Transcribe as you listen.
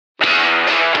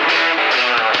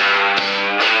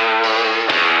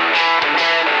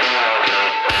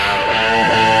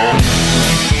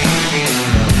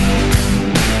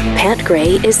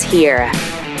Gray is here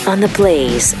on the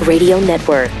Blaze Radio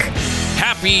Network.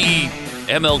 Happy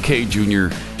MLK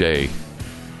Jr. Day.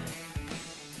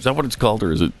 Is that what it's called,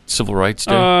 or is it Civil Rights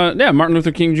Day? Yeah, Martin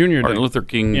Luther King Jr. Day. Martin Luther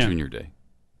King Jr. Day.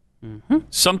 Mm-hmm.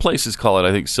 Some places call it,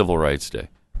 I think, Civil Rights Day.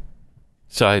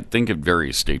 So I think it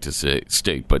varies state to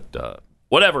state, but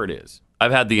whatever it is.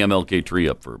 I've had the MLK tree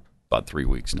up for about 3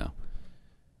 weeks now.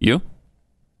 You?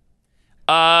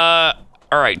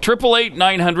 All right,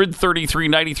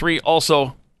 888-900-3393.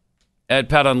 Also, at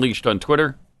Pat Unleashed on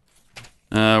Twitter.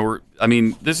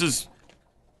 This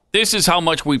is how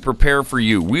much we prepare for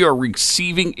you. We are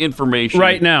receiving information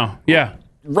right now. Yeah,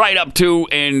 right up to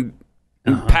and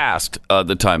past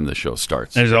the time the show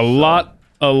starts. There's a lot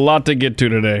to get to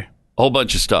today. A whole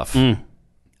bunch of stuff.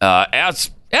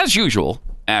 As usual,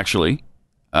 actually.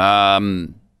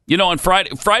 On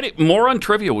Friday, more on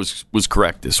trivia was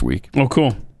correct this week. Oh,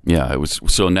 cool. Yeah, it was.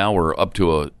 So now we're up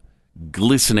to a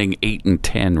glistening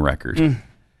 8-10 record.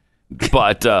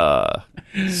 But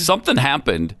something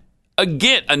happened.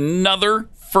 Again, another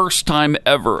first time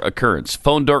ever occurrence.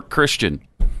 Phone Dork Christian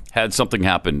had something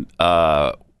happen.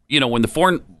 When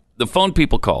the phone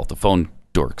people call, the phone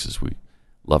dorks as we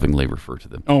lovingly refer to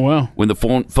them. Oh, wow. When the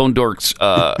phone dorks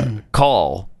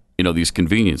call, these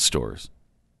convenience stores,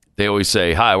 they always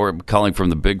say, "Hi, we're calling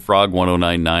from the Big Frog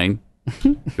 1099.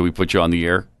 Can we put you on the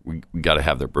air?" We got to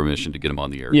have their permission to get them on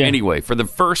the air. Yeah. Anyway, for the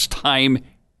first time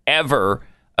ever,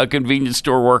 a convenience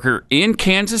store worker in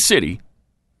Kansas City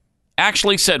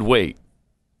actually said, "Wait,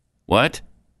 what?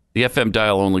 The FM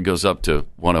dial only goes up to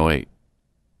 108."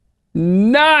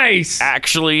 Nice.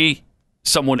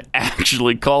 Someone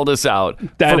actually called us out.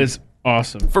 That is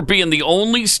awesome. For being the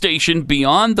only station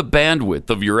beyond the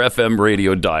bandwidth of your FM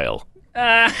radio dial.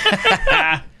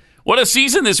 What a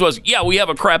season this was. Yeah, we have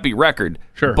a crappy record.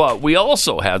 Sure. But we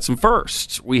also had some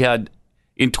firsts. We had,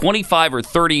 in 25 or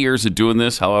 30 years of doing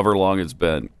this, however long it's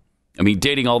been,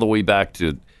 dating all the way back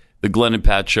to the Glenn and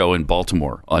Pat show in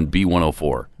Baltimore on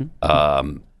B104.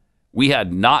 We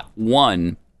had not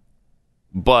one,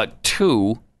 but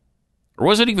two, or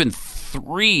was it even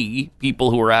three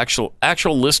people who were actual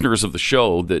listeners of the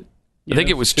show that, I think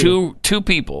it was two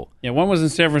people. Yeah, one was in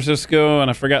San Francisco, and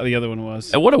I forgot the other one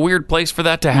was. And what a weird place for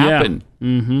that to happen. Yeah.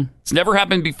 Mm-hmm. It's never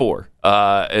happened before.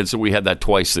 And so we had that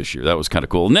twice this year. That was kind of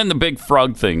cool. And then the Big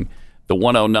Frog thing, the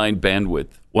 109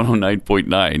 bandwidth,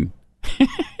 109.9.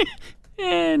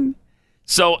 And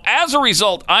so as a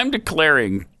result, I'm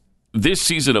declaring this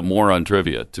season of More on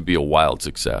Trivia to be a wild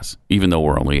success, even though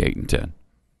we're only 8-10.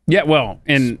 Yeah, well,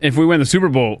 and if we win the Super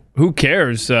Bowl, who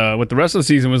cares what the rest of the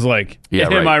season was like? Yeah,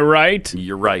 Am I right?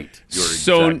 You're right. You're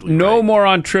so exactly no right. more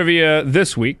on trivia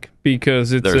this week because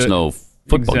there's no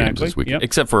football games this week. Yep.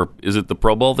 Except for, is it the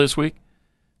Pro Bowl this week?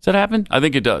 Does that happen? I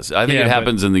think it does. I think it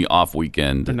happens in the off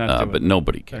weekend, but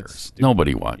nobody cares.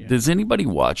 Nobody watched. Yeah. Does anybody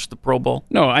watch the Pro Bowl?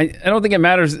 No, I don't think it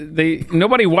matters.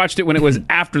 Nobody watched it when it was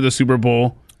after the Super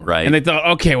Bowl. Right. And they thought,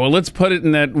 okay, well, let's put it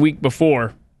in that week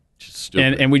before.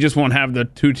 And we just won't have the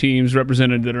two teams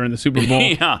represented that are in the Super Bowl.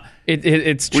 Yeah.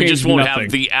 It's changed. We just won't nothing.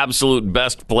 have the absolute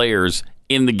best players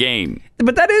in the game.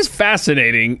 But that is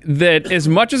fascinating that as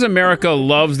much as America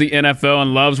loves the NFL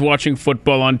and loves watching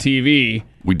football on TV,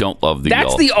 we don't love the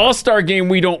That's the All-Star game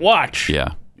we don't watch. Yeah.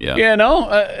 Yeah. You know?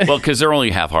 Well, because they're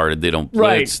only half-hearted. They don't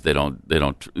blitz. Right. They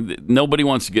don't. Nobody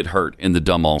wants to get hurt in the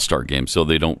dumb All-Star game, so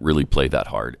they don't really play that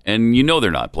hard. And they're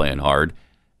not playing hard.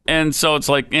 And so it's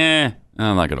like,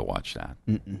 I'm not going to watch that.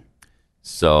 Mm-mm.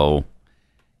 So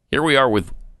here we are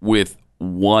with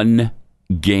one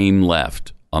game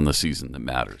left on the season that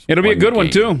matters. It'll be a good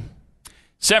one, too.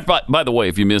 By the way,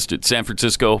 if you missed it, San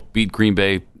Francisco beat Green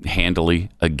Bay handily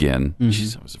again. Mm-hmm.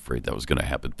 Jeez, I was afraid that was going to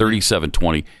happen.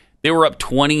 37-20. They were up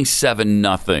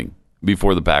 27-0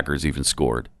 before the Packers even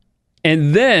scored.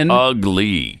 And then...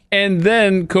 Ugly. And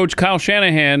then Coach Kyle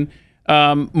Shanahan,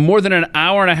 more than an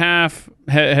hour and a half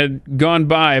had gone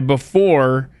by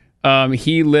before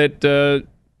he let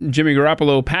Jimmy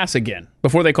Garoppolo pass again,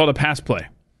 before they called a pass play.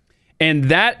 And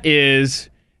that is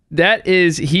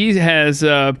he has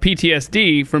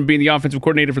PTSD from being the offensive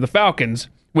coordinator for the Falcons.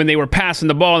 When they were passing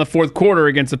the ball in the fourth quarter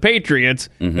against the Patriots,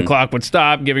 the clock would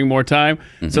stop, giving more time.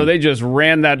 So they just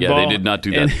ran that ball. Yeah, they did not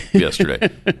do that yesterday.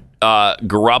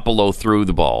 Garoppolo threw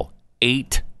the ball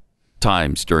 8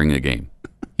 times during the game.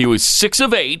 He was 6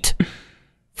 of 8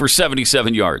 for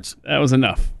 77 yards. That was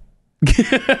enough.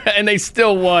 And they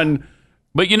still won.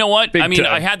 But you know what? Big time.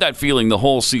 I had that feeling the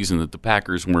whole season that the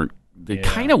Packers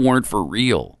kind of weren't for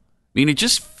real. It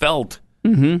just felt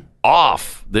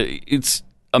off. It's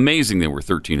amazing they were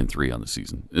 13-3 on the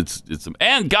season. It's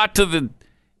and got to the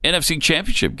NFC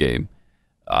Championship game,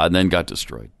 and then got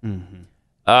destroyed.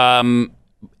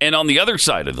 And on the other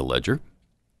side of the ledger,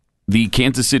 the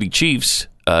Kansas City Chiefs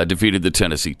defeated the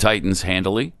Tennessee Titans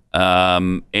handily.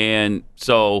 And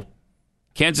so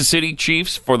Kansas City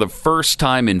Chiefs, for the first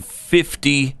time in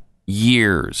 50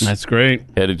 years. That's great.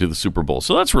 Headed to the Super Bowl.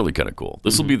 So that's really kind of cool.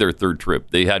 This will be their third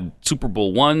trip. They had Super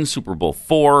Bowl I, Super Bowl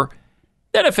IV,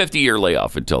 then a 50-year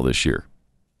layoff until this year.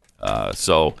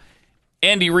 So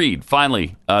Andy Reid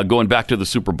finally going back to the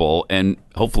Super Bowl, and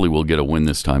hopefully we'll get a win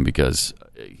this time because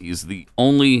he's the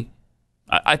only,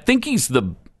 I think he's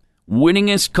the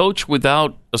winningest coach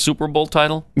without a Super Bowl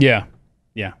title. Yeah.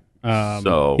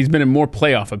 So he's been in more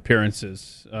playoff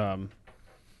appearances.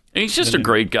 And he's just a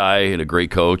great guy and a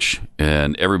great coach,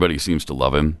 and everybody seems to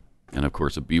love him. And, of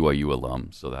course, a BYU alum,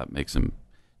 so that makes him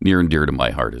near and dear to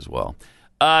my heart as well.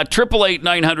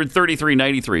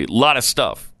 888-900-3393. A lot of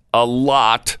stuff. A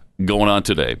lot going on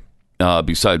today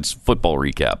besides football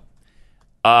recap.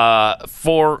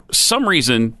 For some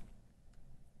reason,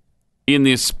 in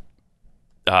this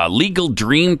legal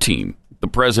dream team the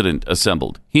president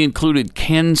assembled, he included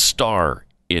Ken Starr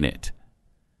in it.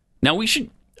 Now,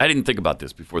 I didn't think about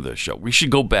this before the show. We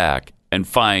should go back and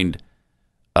find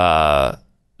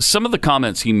some of the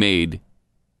comments he made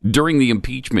during the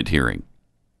impeachment hearing.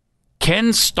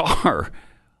 Ken Starr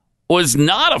was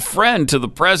not a friend to the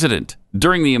president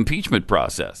during the impeachment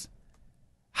process.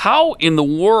 How in the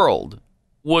world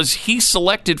was he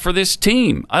selected for this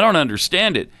team? I don't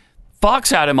understand it.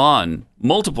 Fox had him on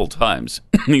multiple times.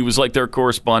 He was like their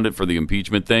correspondent for the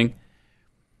impeachment thing.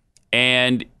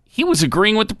 And he was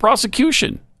agreeing with the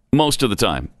prosecution most of the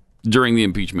time during the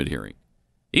impeachment hearing.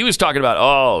 He was talking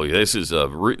about, this is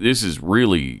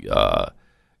really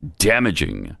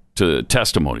damaging to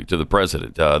testimony to the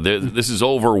president. This is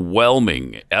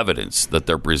overwhelming evidence that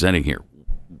they're presenting here.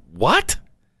 What?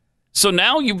 So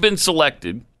now you've been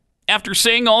selected after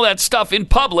saying all that stuff in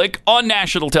public on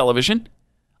national television,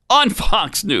 on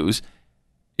Fox News.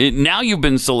 Now you've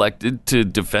been selected to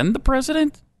defend the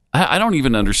president? I don't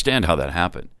even understand how that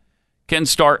happened. Ken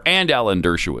Starr and Alan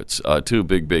Dershowitz, two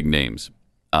big names,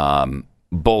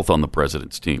 both on the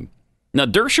president's team. Now,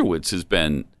 Dershowitz has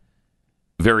been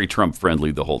very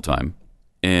Trump-friendly the whole time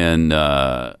and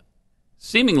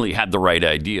seemingly had the right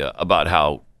idea about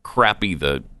how crappy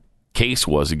the case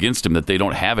was against him, that they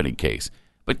don't have any case.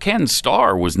 But Ken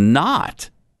Starr was not.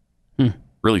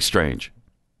 Really strange.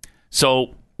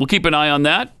 So we'll keep an eye on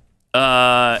that.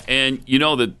 And you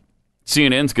know that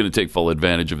CNN's going to take full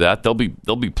advantage of that. They'll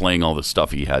be playing all the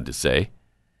stuff he had to say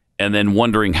and then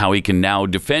wondering how he can now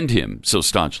defend him so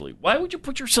staunchly. Why would you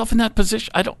put yourself in that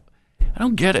position? I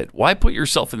don't get it. Why put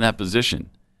yourself in that position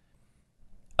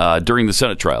during the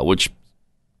Senate trial, which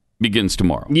begins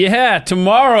tomorrow? Yeah,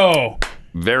 tomorrow.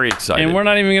 Very excited. And we're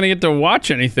not even going to get to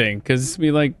watch anything because it's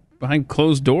be like behind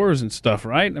closed doors and stuff,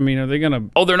 right? I mean, are they going to...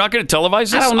 Oh, they're not going to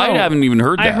televise this? I don't know. I haven't even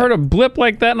heard that. I heard a blip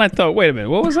like that, and I thought, wait a minute,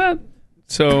 what was that?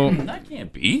 So that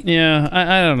can't be. Yeah,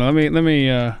 I don't know.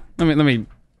 Let me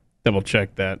double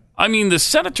check that. I mean, the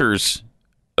senators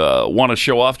want to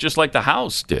show off just like the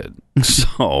House did.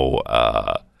 So,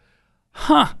 I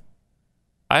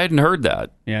hadn't heard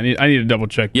that. Yeah, I need to double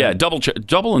check that. Yeah,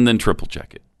 double and then triple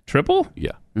check it. Triple?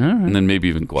 Yeah. All right. And then maybe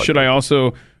even quadruple. Should I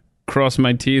also cross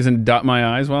my T's and dot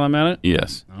my I's while I'm at it?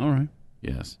 Yes. All right.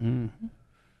 Yes. Mm-hmm.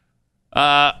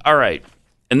 All right.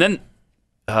 And then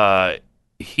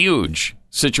huge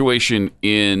situation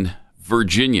in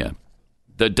Virginia.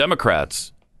 The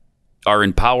Democrats are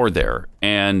in power there.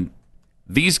 And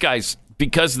these guys,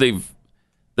 because the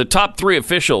top three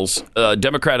officials,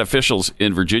 Democrat officials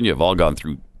in Virginia have all gone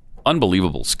through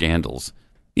unbelievable scandals.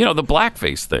 You know, the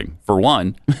blackface thing, for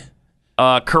one.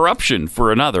 Corruption,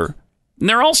 for another. And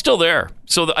they're all still there.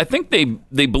 So I think they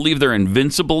believe they're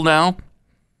invincible now.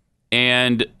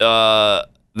 And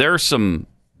there's some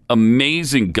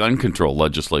amazing gun control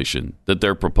legislation that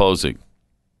they're proposing.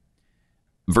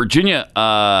 Virginia,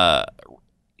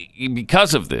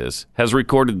 because of this, has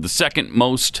recorded the second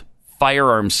most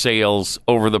firearm sales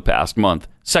over the past month.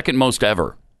 Second most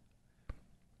ever.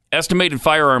 Estimated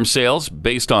firearm sales,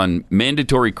 based on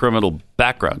mandatory criminal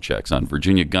background checks on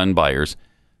Virginia gun buyers,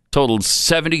 totaled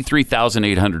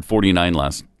 73,849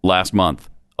 last month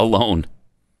alone.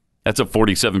 That's a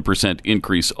 47%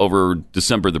 increase over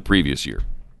December the previous year.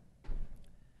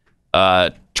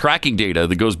 Tracking data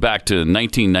that goes back to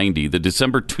 1990, the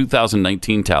December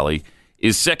 2019 tally,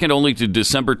 is second only to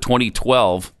December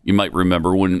 2012. You might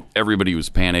remember when everybody was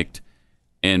panicked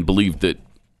and believed that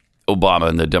Obama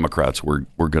and the Democrats were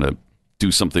going to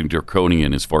do something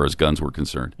draconian as far as guns were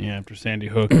concerned. Yeah, after Sandy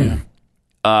Hook, yeah.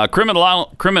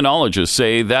 Criminologists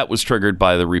say that was triggered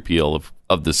by the repeal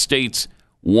of the state's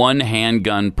one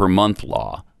handgun per month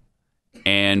law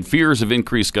and fears of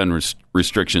increased gun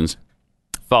restrictions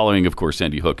following, of course,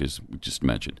 Sandy Hook, as we just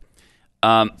mentioned.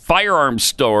 Firearms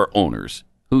store owners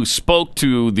who spoke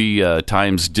to the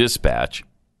Times-Dispatch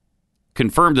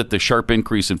confirmed that the sharp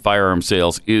increase in firearm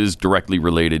sales is directly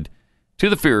related to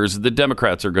the fears that the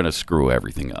Democrats are going to screw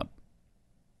everything up.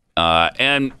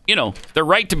 And, they're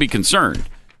right to be concerned.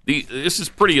 This is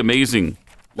pretty amazing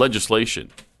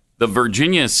legislation. The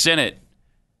Virginia Senate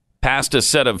passed a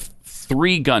set of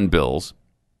 3 gun bills,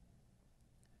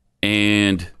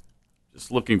 and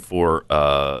just looking for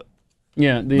the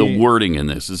wording in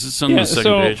this. Is this on the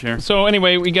second page here? So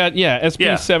anyway, we got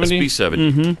SB 70. SB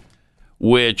 70,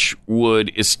 which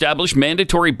would establish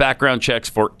mandatory background checks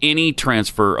for any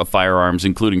transfer of firearms,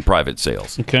 including private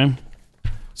sales. Okay.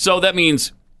 So that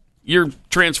means you're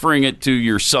transferring it to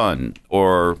your son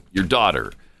or your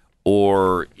daughter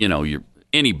or,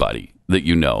 anybody that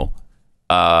you know.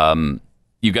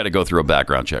 You got to go through a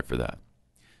background check for that.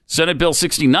 Senate Bill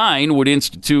 69 would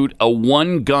institute a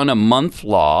 1 gun a month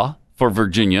law for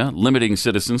Virginia, limiting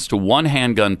citizens to 1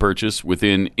 handgun purchase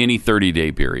within any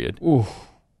 30-day period. Ooh.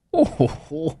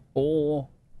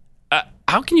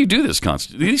 How can you do this?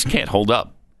 These can't hold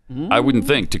up, I wouldn't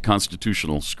think, to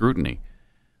constitutional scrutiny.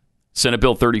 Senate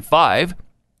Bill 35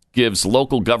 gives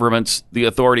local governments the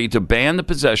authority to ban the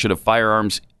possession of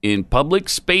firearms in public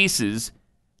spaces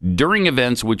during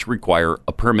events which require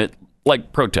a permit,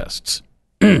 like protests.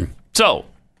 So,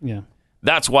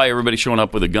 that's why everybody's showing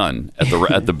up with a gun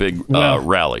at the big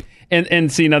rally.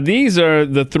 And see, now these are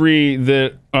the 3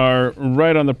 that are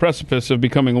right on the precipice of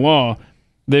becoming law.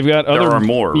 They've got other. There are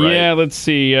more, right? Yeah, let's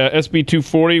see. SB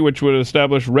 240, which would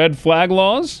establish red flag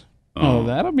laws. Oh,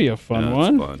 that'll be a fun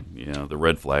one. Fun. Yeah, the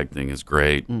red flag thing is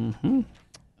great. Mm-hmm.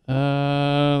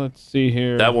 Let's see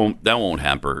here. That won't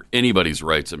hamper anybody's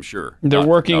rights, I'm sure. They're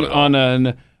working on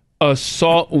an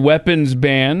assault weapons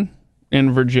ban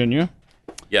in Virginia.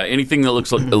 Yeah, anything that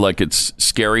looks like it's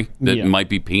scary, that might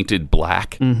be painted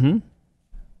black. Mm-hmm.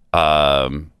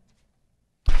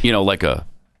 Like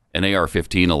an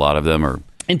AR-15, a lot of them are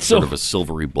sort of a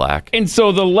silvery black. And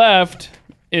so the left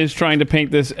is trying to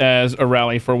paint this as a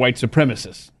rally for white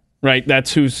supremacists, right?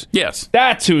 That's who's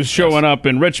showing up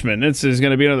in Richmond. This is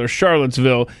going to be another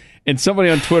Charlottesville. And somebody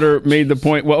on Twitter made the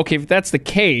point, well, okay, if that's the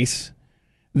case,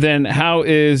 then how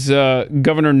is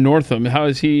Governor Northam,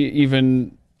 how's he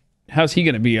going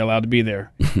to be allowed to be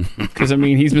there? Because,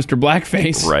 he's Mr.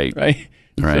 Blackface. Right.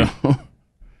 So,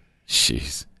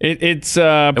 jeez. It's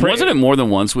and wasn't it more than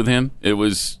once with him? It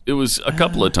was a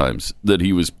couple of times that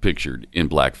he was pictured in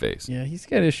blackface. Yeah, he's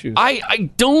got issues. I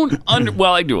do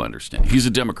understand. He's a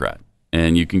Democrat,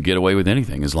 and you can get away with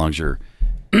anything as long as you're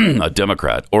a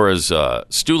Democrat, or as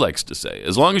Stu likes to say,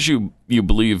 as long as you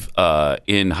believe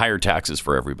in higher taxes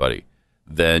for everybody,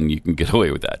 then you can get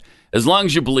away with that. As long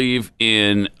as you believe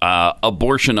in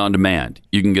abortion on demand,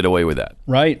 you can get away with that.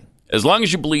 Right. As long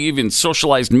as you believe in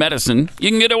socialized medicine,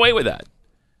 you can get away with that.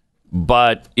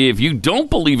 But if you don't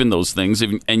believe in those things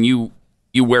and you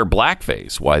wear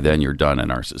blackface, why then you're done in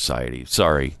our society.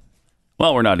 Sorry.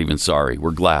 Well, we're not even sorry.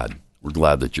 We're glad. We're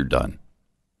glad that you're done.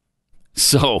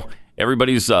 So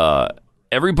everybody's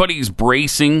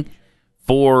bracing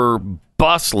for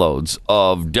busloads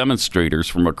of demonstrators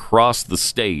from across the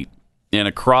state and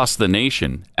across the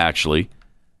nation, actually,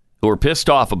 who are pissed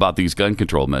off about these gun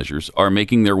control measures, are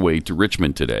making their way to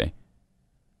Richmond today.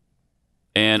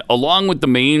 And along with the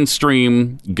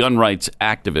mainstream gun rights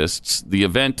activists, the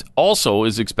event also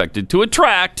is expected to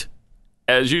attract,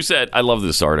 as you said, I love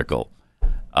this article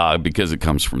because it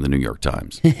comes from the New York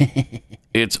Times.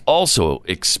 It's also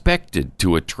expected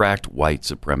to attract white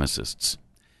supremacists,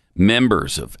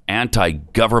 members of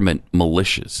anti-government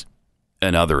militias,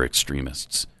 and other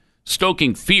extremists,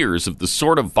 stoking fears of the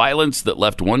sort of violence that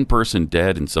left 1 person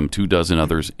dead and some 24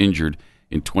 others injured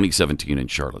in 2017 in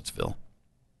Charlottesville.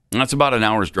 And that's about an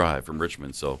hour's drive from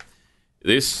Richmond. So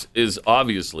this is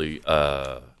obviously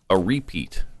a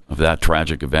repeat of that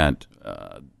tragic event.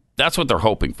 That's what they're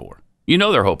hoping for.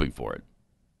 They're hoping for it.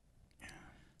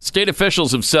 State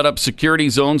officials have set up security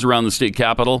zones around the state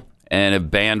capitol and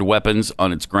have banned weapons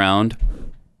on its ground.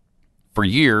 For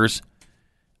years,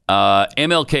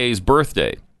 MLK's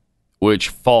birthday, which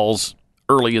falls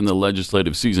early in the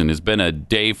legislative season, has been a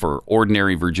day for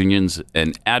ordinary Virginians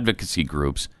and advocacy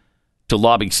groups to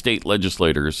lobby state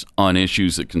legislators on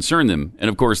issues that concern them. And,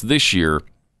 of course, this year,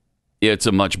 it's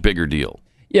a much bigger deal.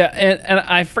 Yeah, and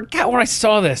I forgot where I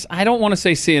saw this. I don't want to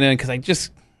say CNN because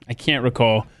I can't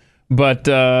recall. But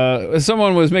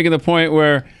someone was making the point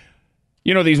where,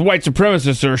 these white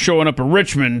supremacists are showing up in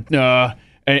Richmond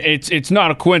And it's not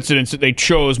a coincidence that they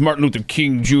chose Martin Luther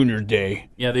King Jr. Day.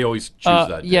 Yeah, they always choose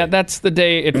that day. Yeah, that's the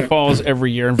day it falls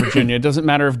every year in Virginia. It doesn't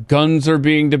matter if guns are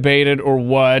being debated or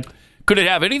what. Could it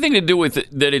have anything to do with it,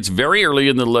 that it's very early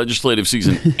in the legislative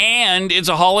season and it's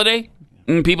a holiday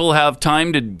and people have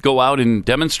time to go out and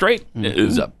demonstrate?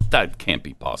 That can't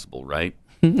be possible, right?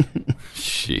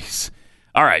 Jeez.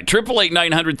 All right,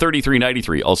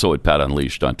 888-900-3393. Also at Pat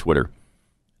Unleashed on Twitter.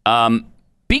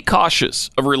 Be cautious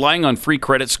of relying on free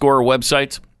credit score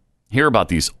websites. Hear about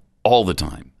these all the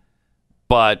time.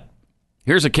 But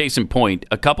here's a case in point.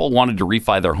 A couple wanted to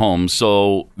refi their home,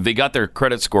 so they got their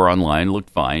credit score online, looked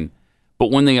fine.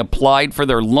 But when they applied for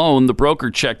their loan, the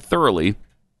broker checked thoroughly,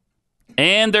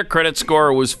 and their credit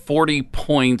score was 40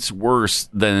 points worse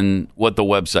than what the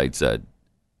website said.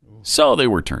 So they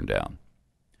were turned down.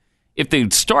 If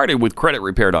they'd started with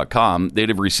creditrepair.com, they'd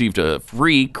have received a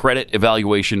free credit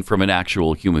evaluation from an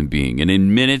actual human being. And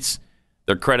in minutes,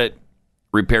 their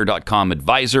creditrepair.com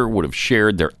advisor would have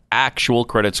shared their actual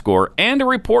credit score and a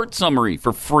report summary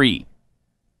for free.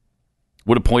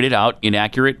 Would have pointed out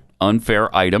inaccurate,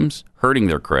 unfair items hurting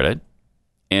their credit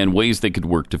and ways they could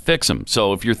work to fix them.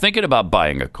 So if you're thinking about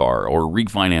buying a car or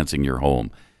refinancing your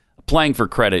home, applying for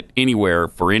credit anywhere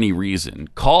for any reason,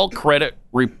 call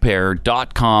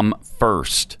creditrepair.com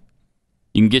first.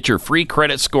 You can get your free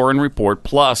credit score and report,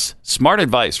 plus smart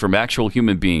advice from actual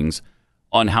human beings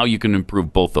on how you can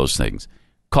improve both those things.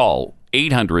 Call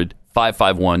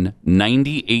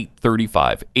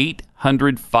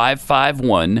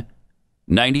 800-551-9835.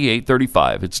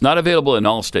 800-551-9835. It's not available in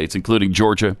all states, including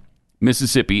Georgia,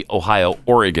 Mississippi, Ohio,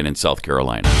 Oregon, and South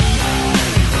Carolina.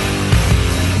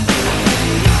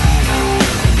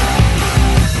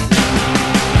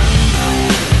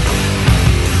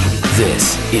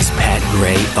 This is Pat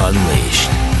Gray Unleashed.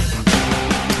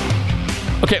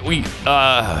 Okay,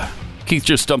 Keith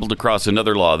just stumbled across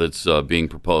another law that's being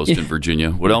proposed in Virginia.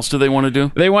 What else do they want to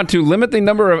do? They want to limit the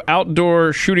number of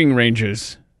outdoor shooting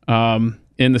ranges in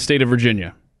the state of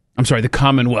Virginia. I'm sorry, the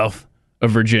Commonwealth of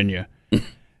Virginia.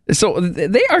 So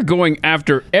they are going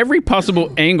after every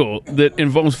possible angle that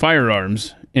involves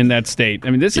firearms in that state.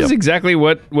 I mean, this is exactly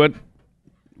what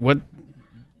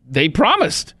they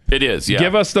promised. It is, yeah.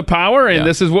 Give us the power, and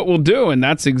this is what we'll do. And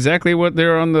that's exactly what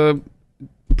they're on the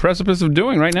precipice of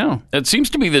doing right now. It seems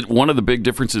to me that one of the big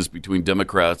differences between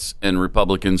Democrats and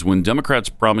Republicans, when Democrats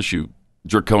promise you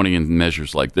draconian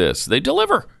measures like this, they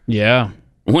deliver. Yeah.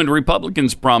 When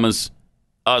Republicans promise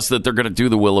us that they're going to do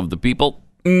the will of the people,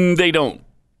 they don't.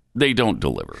 They don't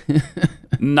deliver.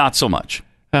 Not so much.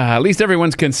 At least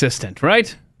everyone's consistent,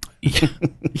 right?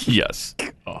 Yes.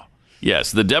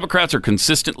 Yes, the Democrats are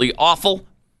consistently awful,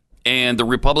 and the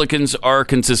Republicans are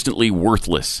consistently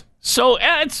worthless. So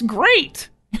it's great.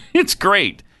 It's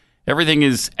great. Everything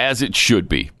is as it should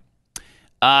be.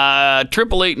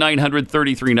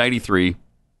 888-900-3393.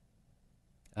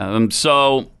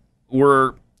 So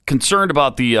we're concerned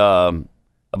about the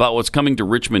about what's coming to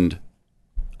Richmond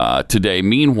today.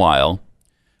 Meanwhile,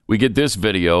 we get this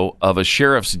video of a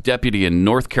sheriff's deputy in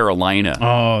North Carolina.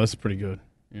 Oh, that's pretty good.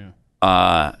 Yeah.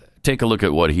 Take a look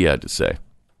at what he had to say.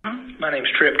 My name's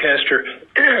Trip Kester.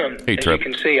 Hey, Trip. As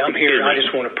you can see, I'm here. I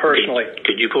just want to personally...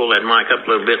 Could you pull that mic up a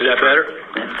little bit? Is that better?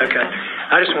 Okay.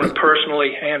 I just want to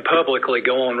personally and publicly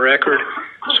go on record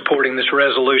supporting this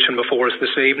resolution before us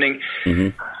this evening. Mm-hmm.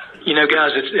 You know,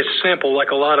 guys, it's simple.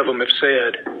 Like a lot of them have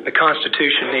said, the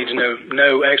Constitution needs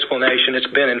no explanation. It's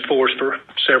been enforced for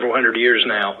several hundred years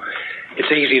now.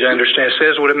 It's easy to understand. It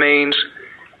says what it means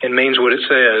and means what it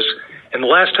says. And the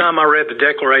last time I read the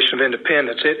Declaration of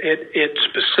Independence, it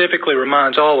specifically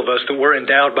reminds all of us that we're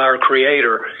endowed by our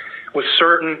Creator with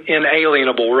certain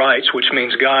inalienable rights, which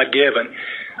means God-given.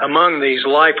 Among these,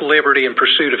 life, liberty, and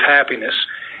pursuit of happiness.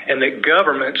 And that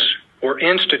governments were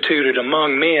instituted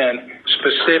among men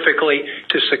specifically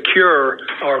to secure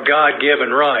our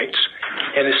God-given rights.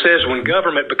 And it says when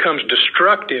government becomes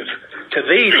destructive to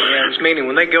these ends, meaning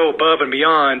when they go above and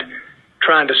beyond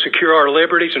trying to secure our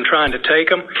liberties and trying to take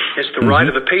them, it's the right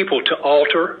of the people to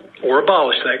alter or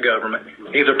abolish that government,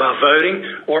 either by voting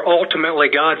or ultimately,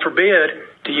 God forbid,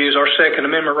 to use our Second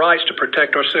Amendment rights to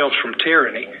protect ourselves from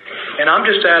tyranny. And I'm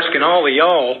just asking all of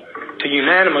y'all to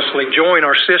unanimously join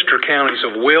our sister counties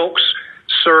of Wilkes,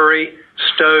 Surrey,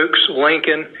 Stokes,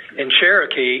 Lincoln, and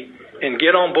Cherokee and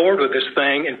get on board with this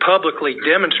thing and publicly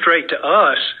demonstrate to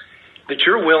us that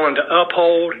you're willing to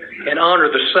uphold and honor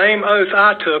the same oath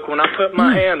I took when I put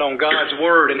my hand on God's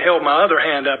word and held my other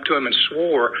hand up to him and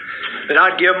swore that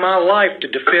I'd give my life to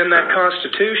defend that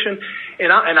Constitution.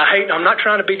 And I'm not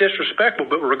trying to be disrespectful,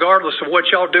 but regardless of what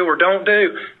y'all do or don't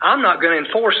do, I'm not going to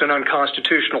enforce an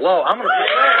unconstitutional law. I'm going to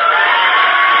protect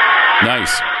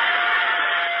Nice.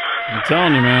 I'm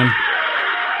telling you, man.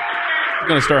 It's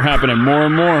going to start happening more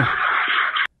and more.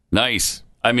 Nice.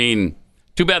 I mean,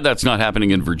 too bad that's not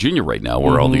happening in Virginia right now,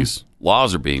 where all these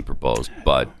laws are being proposed.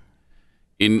 But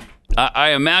I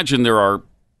imagine there are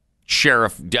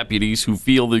sheriff deputies who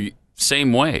feel the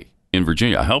same way in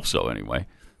Virginia. I hope so, anyway.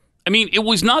 I mean, it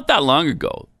was not that long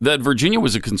ago that Virginia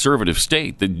was a conservative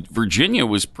state. That Virginia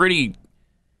was pretty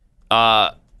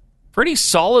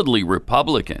solidly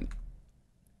Republican,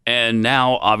 and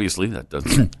now obviously that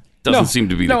doesn't seem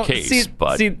to be the case.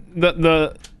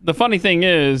 The funny thing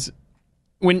is,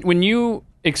 when you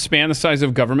expand the size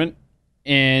of government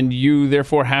and you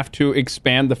therefore have to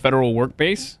expand the federal work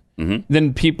base,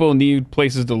 then people need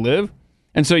places to live.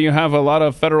 And so you have a lot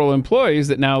of federal employees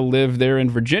that now live there in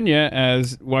Virginia.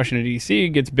 As Washington, D.C.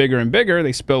 gets bigger and bigger,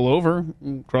 they spill over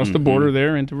across the border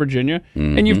there into Virginia.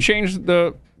 And you've changed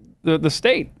the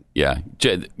state. Yeah,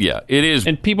 it is.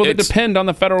 And people that depend on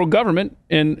the federal government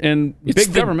and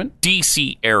big government.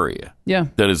 D.C. area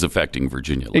that is affecting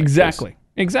Virginia. Like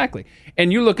Exactly.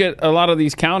 And you look at a lot of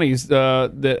these counties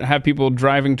that have people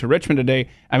driving to Richmond today.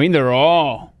 I mean, they're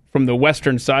all from the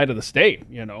western side of the state,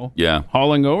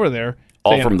 hauling over there.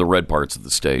 All from the red parts of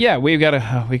the state. Yeah, we got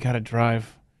to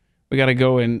drive. We got to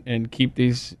go and keep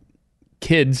these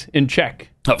kids in check.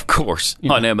 Of course,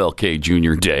 on MLK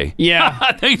Jr. Day.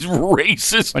 Yeah. These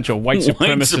racist bunch of white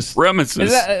supremacists.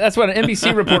 That's what an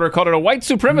NBC reporter called it, a white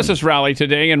supremacist rally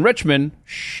today in Richmond.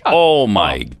 Oh,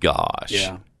 my gosh.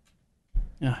 Yeah.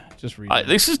 Just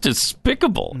this is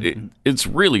despicable. It's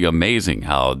really amazing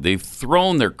how they've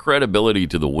thrown their credibility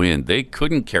to the wind. They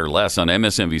couldn't care less on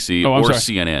MSNBC or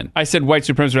CNN. I said white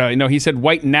supremacist rally. No, he said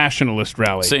white nationalist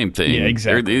rally. Same thing. Yeah,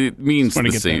 exactly. It means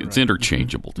the same. Right. It's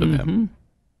interchangeable to them.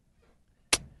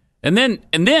 And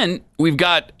then we've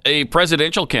got a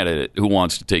presidential candidate who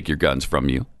wants to take your guns from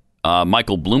you,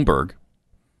 Michael Bloomberg,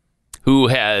 who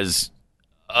has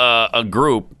a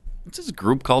group. What's this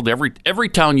group called?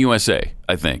 Everytown USA,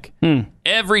 I think.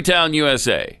 Everytown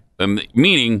USA,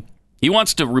 meaning he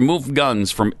wants to remove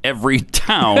guns from every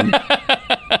town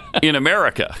in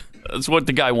America. That's what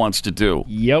the guy wants to do.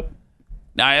 Yep.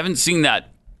 Now, I haven't seen that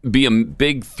be a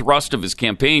big thrust of his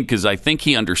campaign because I think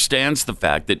he understands the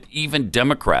fact that even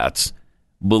Democrats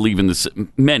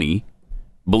many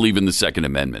believe in the Second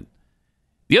Amendment.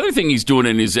 The other thing he's doing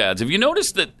in his ads, have you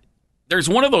noticed that there's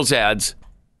one of those ads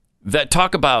that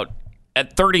talk about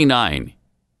at 39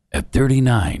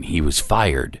 he was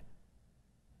fired,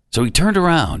 so he turned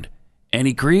around and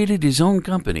he created his own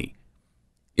company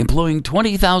employing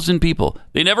 20,000 people.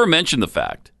 They never mention the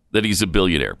fact that he's a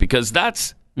billionaire because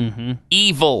that's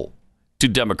evil to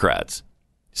Democrats.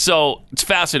 So it's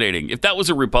fascinating. If that was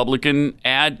a Republican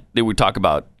ad, they would talk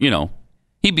about,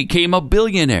 he became a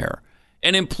billionaire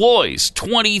and employs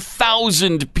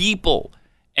 20,000 people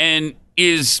and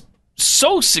is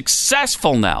so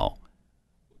successful now.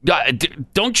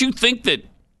 Don't you think that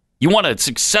you want a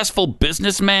successful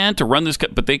businessman to run this?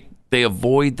 But they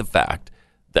avoid the fact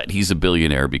that he's a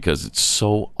billionaire because it's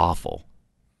so awful.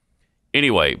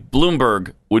 Anyway,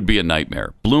 Bloomberg would be a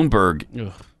nightmare.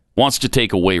 Bloomberg wants to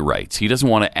take away rights. He doesn't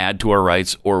want to add to our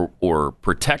rights or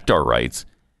protect our rights.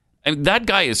 And that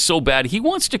guy is so bad. He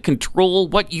wants to control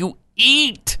what you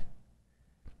eat.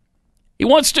 He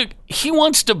wants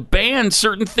to ban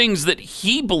certain things that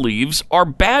he believes are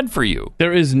bad for you.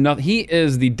 There is nothing. He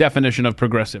is the definition of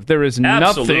progressive. There is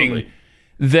nothing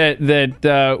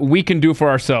that we can do for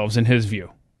ourselves in his view.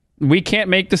 We can't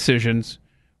make decisions.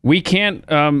 We can't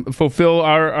fulfill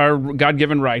our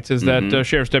God-given rights, as that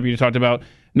sheriff's deputy talked about.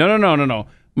 No.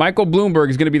 Michael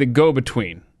Bloomberg is going to be the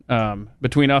go-between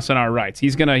between us and our rights.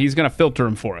 He's gonna filter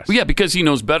them for us. Well, yeah, because he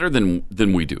knows better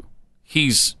than we do.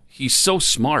 He's so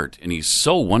smart, and he's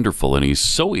so wonderful, and he's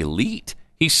so elite.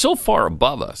 He's so far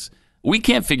above us. We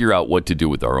can't figure out what to do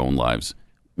with our own lives.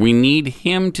 We need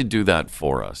him to do that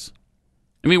for us.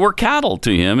 I mean, we're cattle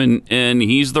to him, and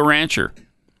he's the rancher.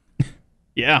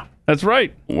 Yeah, that's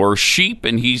right. Or sheep,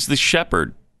 and he's the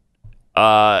shepherd.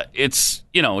 It's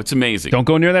amazing. Don't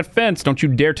go near that fence. Don't you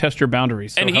dare test your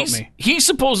boundaries. So help me. He's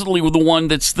supposedly the one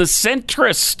that's the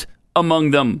centrist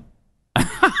among them.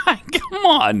 Come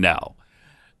on now.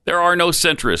 There are no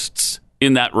centrists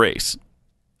in that race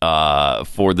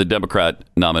for the Democrat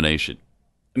nomination.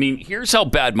 I mean, here's how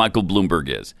bad Michael Bloomberg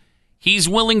is. He's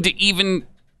willing to even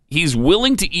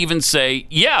say,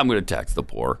 yeah, I'm going to tax the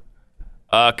poor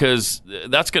because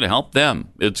that's going to help them.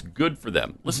 It's good for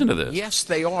them. Listen to this. Yes,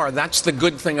 they are. That's the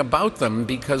good thing about them,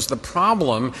 because the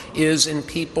problem is in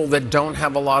people that don't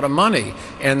have a lot of money.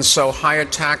 And so higher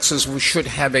taxes should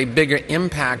have a bigger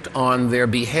impact on their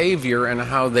behavior and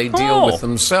how they deal with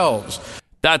themselves.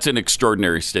 That's an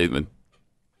extraordinary statement.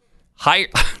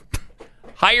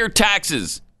 Higher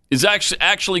taxes is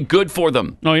actually good for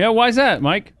them. Oh, yeah? Why is that,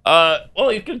 Mike? Well,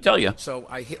 he can tell you. So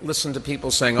I listen to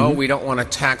people saying, oh, we don't want to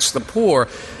tax the poor.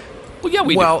 Well, yeah,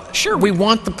 we do. Sure. We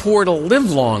want the poor to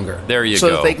live longer. There you so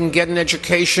go. that they can get an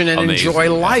education and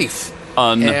enjoy life.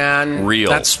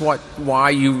 Unreal. And that's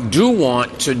why you do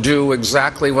want to do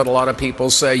exactly what a lot of people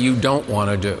say you don't want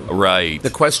to do. Right. The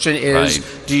question is,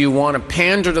 do you want to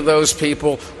pander to those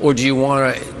people, or do you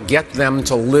want to get them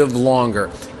to live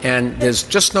longer? And there's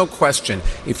just no question.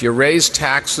 If you raise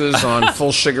taxes on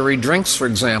full sugary drinks, for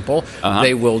example,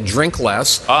 they will drink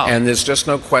less. And there's just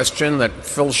no question that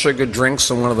full sugar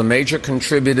drinks are one of the major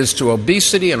contributors to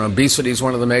obesity, and obesity is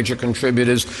one of the major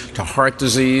contributors to heart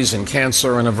disease and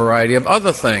cancer and a variety of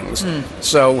other things.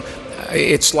 So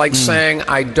it's like saying,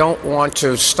 I don't want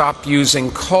to stop using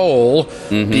coal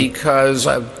because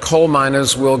coal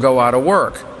miners will go out of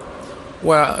work.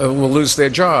 Well, will lose their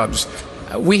jobs.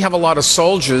 We have a lot of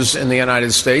soldiers in the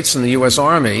United States in the U.S.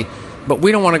 Army, but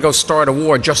we don't want to go start a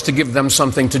war just to give them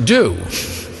something to do.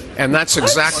 And that's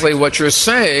exactly what you're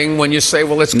saying when you say,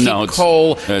 well, let's keep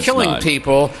coal killing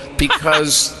people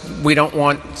because we don't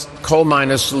want coal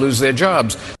miners to lose their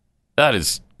jobs.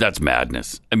 That's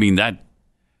madness. I mean,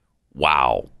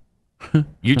 wow.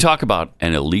 You talk about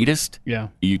an elitist. Yeah.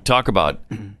 You talk about,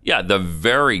 the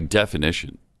very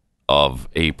definition of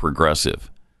a progressive.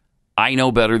 I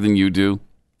know better than you do.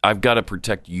 I've got to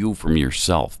protect you from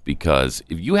yourself, because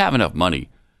if you have enough money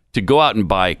to go out and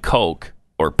buy Coke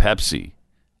or Pepsi,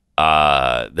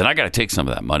 then I got to take some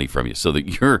of that money from you so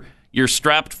that you're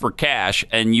strapped for cash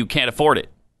and you can't afford it.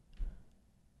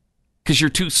 Because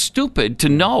you're too stupid to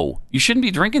know. You shouldn't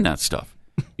be drinking that stuff.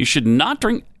 You should not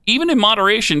drink, even in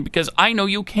moderation, because I know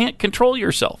you can't control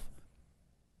yourself.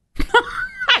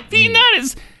 I mean,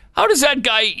 how does that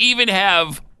guy even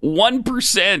have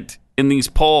 1% in these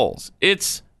polls?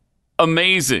 It's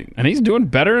amazing. And he's doing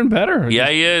better and better. Yeah,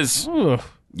 he is. Ugh.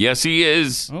 Yes, he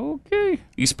is. Okay.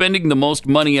 He's spending the most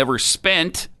money ever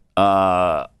spent.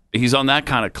 He's on that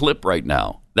kind of clip right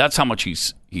now. That's how much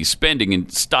he's spending, and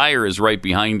Steyer is right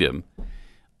behind him.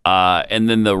 And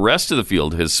then the rest of the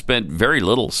field has spent very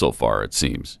little so far, it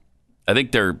seems. I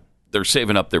think they're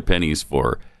saving up their pennies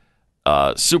for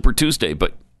Super Tuesday,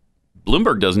 but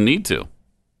Bloomberg doesn't need to.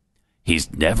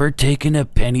 He's never taken a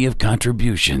penny of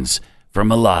contributions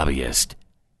from a lobbyist,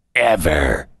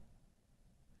 ever.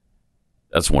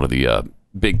 That's one of the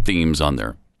big themes on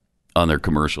their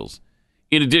commercials.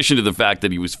 In addition to the fact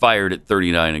that he was fired at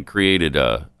 39 and created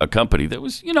a company that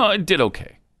was, it did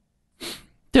okay.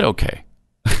 Did okay.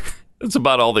 That's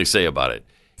about all they say about it.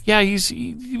 Yeah,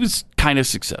 he was kind of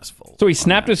successful. So he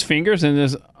snapped his fingers and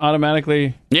just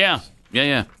automatically... Yeah.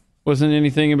 Wasn't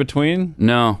anything in between?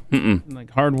 No.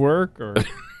 Like hard work or...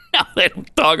 No, they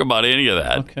don't talk about any of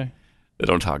that. Okay. They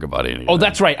don't talk about any of that. Oh,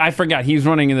 that's right. I forgot. He's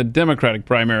running in the Democratic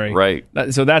primary. Right.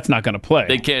 So that's not going to play.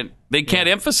 They can't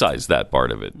emphasize that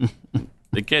part of it.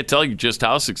 They can't tell you just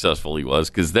how successful he was,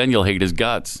 because then you'll hate his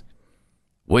guts.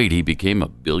 Wait, he became a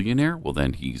billionaire? Well,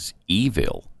 then he's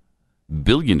evil.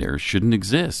 Billionaires shouldn't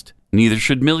exist. Neither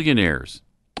should millionaires.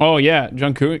 Oh, yeah.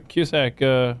 John Cusack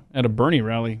at a Bernie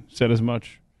rally said as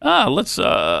much. Let's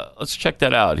check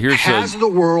that out. Has the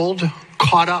world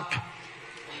caught up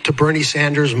to Bernie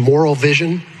Sanders' moral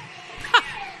vision?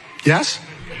 Yes?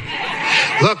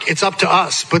 Look, it's up to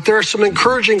us, but there are some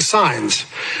encouraging signs.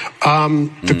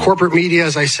 The corporate media,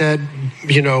 as I said,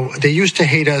 they used to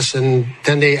hate us, and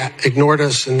then they ignored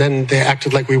us, and then they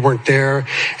acted like we weren't there,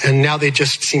 and now they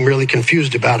just seem really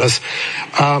confused about us.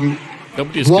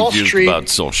 Nobody's Wall confused Street about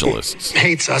socialists.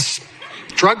 Hates us.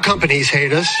 Drug companies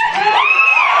hate us.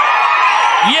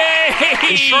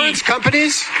 Yay! Insurance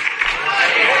companies?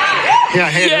 Yeah,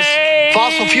 hate us.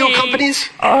 Fossil fuel companies?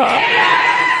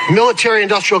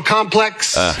 Military-industrial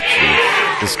complex?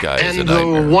 This guy is a and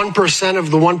nightmare. the 1%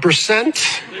 of the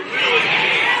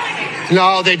 1%?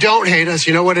 No, they don't hate us.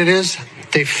 You know what it is?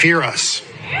 They fear us.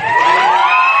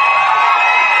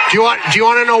 Do you want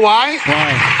to know why?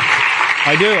 Why?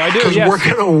 I do. Because yes. we're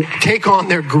going to take on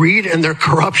their greed and their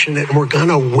corruption, and we're going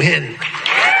to win.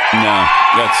 No,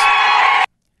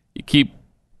 you keep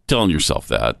telling yourself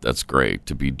that. That's great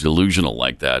to be delusional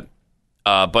like that.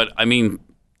 But I mean,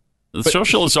 the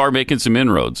socialists are making some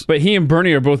inroads. But he and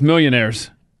Bernie are both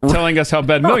millionaires, telling us how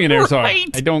bad millionaires are. Right.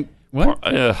 I don't. What?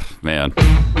 Man.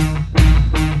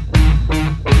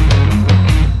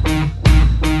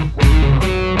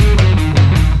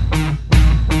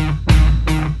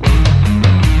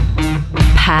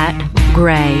 Pat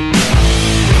Gray.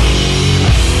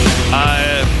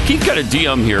 Keith got a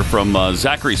DM here from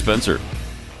Zachary Spencer,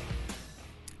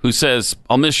 who says,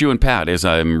 I'll miss you and Pat as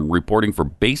I'm reporting for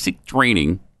basic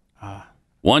training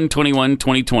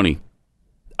 1/21/2020.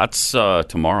 That's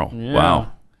tomorrow. Yeah.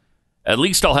 Wow. At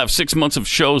least I'll have 6 months of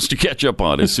shows to catch up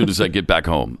on as soon as I get back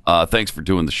home. Thanks for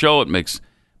doing the show. It makes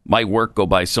my work go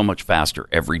by so much faster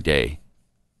every day.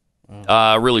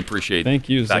 Really appreciate it. Thank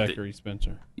you, Zachary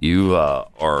Spencer. You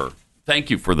thank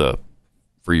you for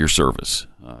your service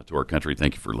to our country.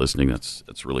 Thank you for listening.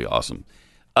 That's really awesome.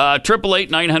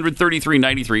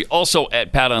 888-933-93. Also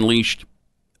at Pat Unleashed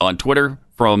on Twitter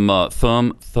from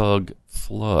Thumb Thug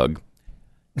Flug.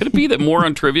 Could it be that more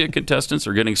on trivia contestants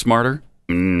are getting smarter?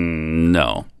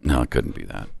 No, it couldn't be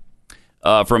that.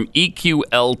 From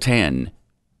EQL10.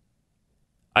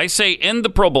 I say end the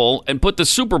Pro Bowl and put the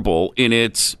Super Bowl in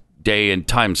its day and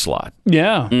time slot.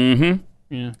 Yeah.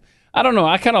 Mm-hmm. Yeah. I don't know.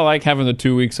 I kind of like having the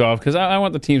 2 weeks off because I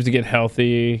want the teams to get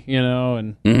healthy,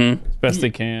 and as best they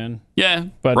can. Yeah,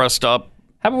 but rest up.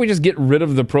 How about we just get rid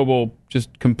of the Pro Bowl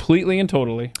just completely and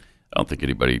totally? I don't think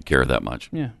anybody would care that much.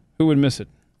 Yeah. Who would miss it?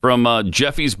 From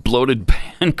Jeffy's bloated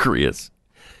pancreas.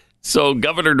 So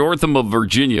Governor Northam of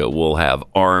Virginia will have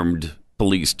armed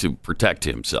police to protect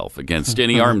himself against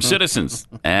any armed citizens.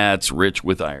 That's rich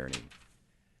with irony.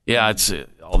 Yeah, it's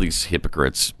all these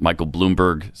hypocrites. Michael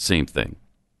Bloomberg, same thing.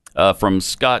 From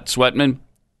Scott Sweatman.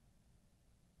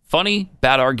 Funny,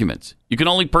 bad arguments. You can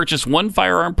only purchase one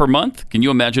firearm per month. Can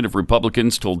you imagine if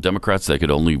Republicans told Democrats they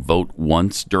could only vote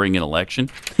once during an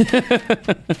election?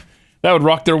 That would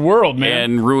rock their world,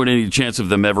 man. And ruin any chance of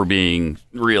them ever being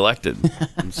reelected.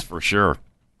 That's for sure.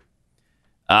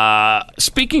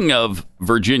 Speaking of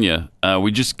Virginia,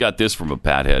 we just got this from a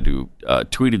Pathead who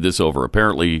tweeted this over.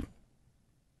 Apparently,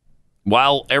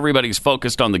 while everybody's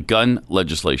focused on the gun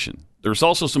legislation, there's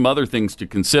also some other things to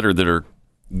consider that are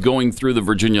going through the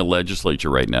Virginia legislature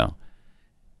right now.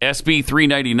 SB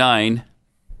 399,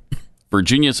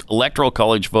 Virginia's Electoral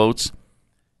College votes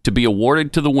to be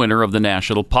awarded to the winner of the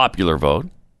national popular vote.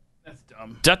 That's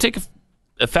dumb. Does that take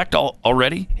effect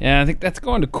already? Yeah, I think that's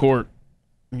going to court.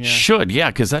 Yeah. Should, yeah,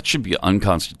 because that should be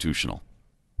unconstitutional.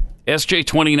 SJ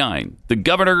 29, the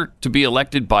governor to be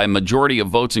elected by a majority of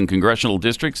votes in congressional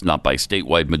districts, not by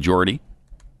statewide majority.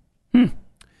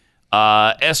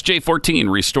 SJ 14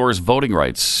 restores voting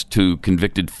rights to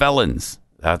convicted felons.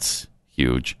 That's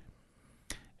huge.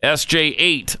 SJ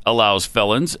 8 allows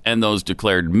felons and those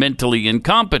declared mentally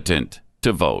incompetent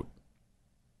to vote.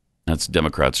 That's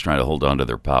Democrats trying to hold on to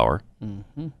their power.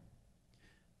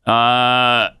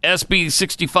 SB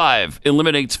 65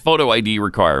 eliminates photo ID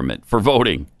requirement for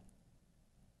voting.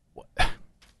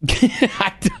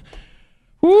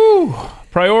 Woo!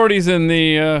 Priorities in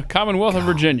the Commonwealth of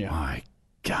Virginia. My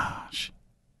gosh.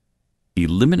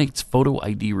 Eliminates photo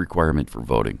ID requirement for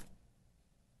voting.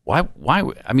 Why?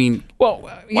 I mean, well,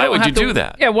 why would you do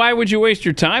that? Yeah, why would you waste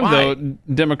your time, Why? though,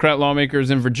 Democrat lawmakers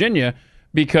in Virginia?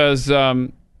 Because a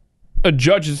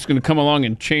judge is going to come along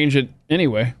and change it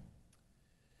anyway.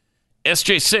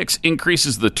 SJ 6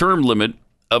 increases the term limit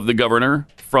of the governor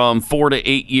from 4 to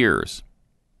 8 years.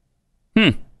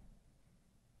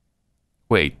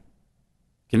 Wait,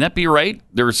 can that be right?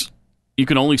 You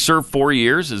can only serve 4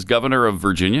 years as governor of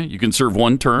Virginia. You can serve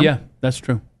one term. Yeah, that's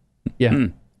true. Yeah.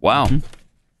 Wow.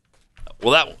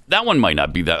 Well, that one might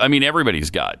not be that. I mean, everybody's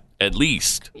got at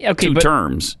least 2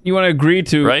 terms. You want to agree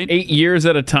to right? 8 years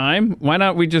at a time? Why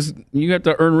not you have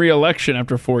to earn re-election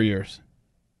after 4 years.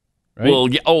 Right? Well,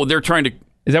 yeah, they're trying to.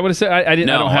 Is that what it said? I didn't.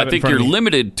 No, I don't have I think you're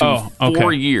limited to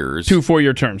 4 years. 2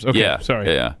 4-year terms. Okay, Yeah,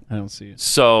 sorry. yeah. I don't see it.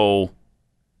 So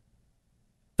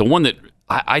the one that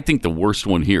I think the worst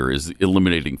one here is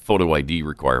eliminating photo ID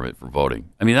requirement for voting.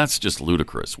 I mean, that's just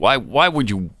ludicrous. Why would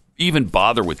you even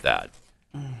bother with that?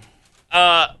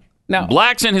 Now,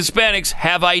 blacks and Hispanics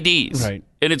have IDs. Right.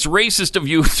 And it's racist of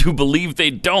you to believe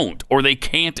they don't or they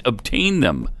can't obtain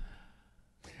them.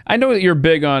 I know that you're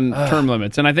big on term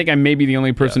limits, and I think I may be the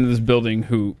only person in this building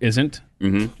who isn't.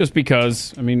 Mm-hmm. Just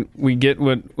because, I mean, we get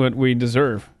what we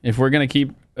deserve. If we're going to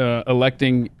keep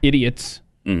electing idiots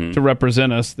to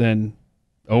represent us, then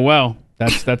oh well,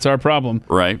 that's our problem.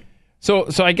 Right. So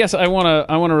I guess I want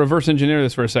to reverse engineer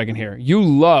this for a second here. You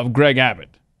love Greg Abbott,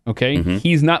 okay?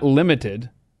 He's not limited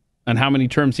on how many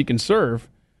terms he can serve.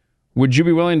 Would you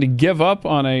be willing to give up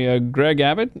on a Greg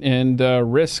Abbott and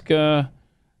risk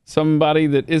somebody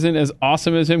that isn't as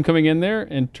awesome as him coming in there,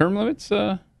 and term limits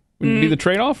would be the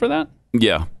trade-off for that?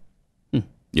 Yeah.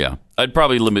 Yeah. I'd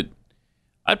probably limit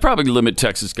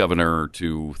Texas governor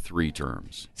to 3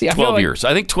 terms. See, I 12 feel like- years.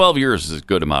 I think 12 years is a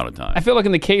good amount of time. I feel like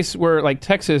in the case where like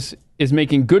Texas is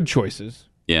making good choices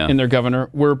Yeah. in their governor,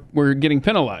 we're getting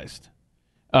penalized.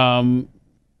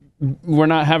 we're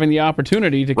not having the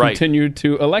opportunity to Right. continue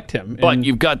to elect him. But And-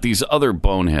 you've got these other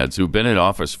boneheads who've been in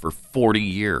office for 40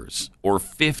 years or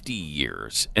 50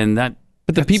 years, and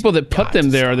But the people that put them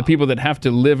there are the people that have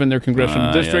to live in their congressional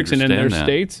I districts and in their understand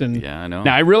that. states. And Yeah, I know.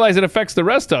 Now I realize it affects the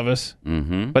rest of us,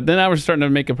 Mm-hmm. but then I was starting to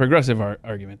make a progressive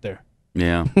argument there.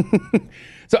 Yeah.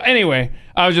 So anyway,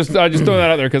 I was just throwing that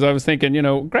out there because I was thinking,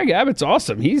 Greg Abbott's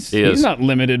awesome. He is. He's not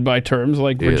limited by terms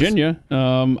like He is. Virginia.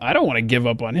 I don't want to give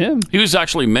up on him. He was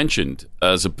actually mentioned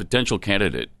as a potential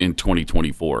candidate in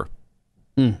 2024.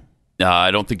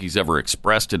 I don't think he's ever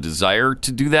expressed a desire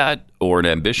to do that or an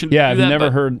ambition to Yeah, do I've that. never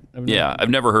but- heard. I've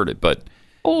never heard it, but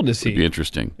How old is it'd be he?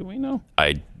 interesting. Do we know?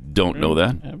 I don't know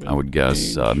that. I would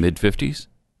guess mid-50s,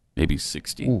 maybe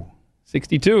 60. Ooh,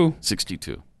 62.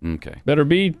 62. Okay. Better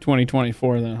be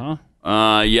 2024 then,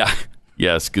 huh? Yeah.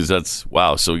 Yes, because that's,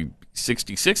 wow, so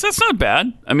 66, that's not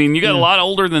bad. I mean, you got a lot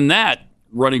older than that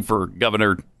running for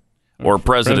governor or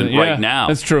president right yeah, now.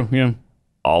 That's true, yeah.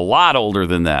 A lot older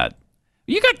than that.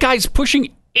 You got guys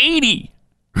pushing 80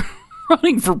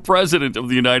 running for president of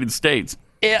the United States.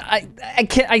 Yeah,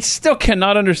 I still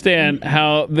cannot understand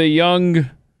how the young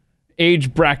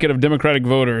age bracket of Democratic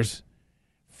voters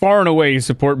far and away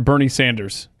support Bernie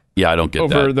Sanders Yeah, I don't get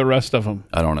over that. the rest of them.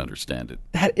 I don't understand it.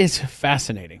 That is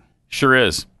fascinating. Sure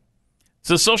is. It's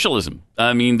a socialism.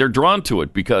 I mean, they're drawn to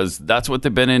it because that's what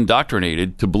they've been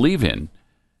indoctrinated to believe in.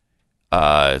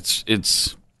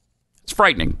 It's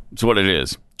frightening. It's what it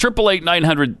is.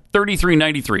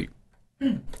 888-900-3393.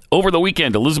 Over the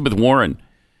weekend, Elizabeth Warren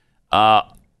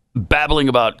babbling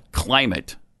about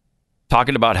climate,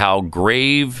 talking about how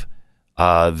grave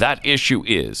that issue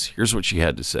is. Here's what she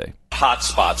had to say.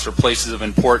 Hotspots or places of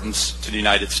importance to the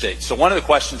United States. So one of the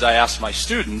questions I ask my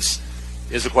students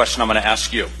is a question I'm going to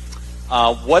ask you.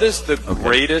 What is the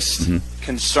greatest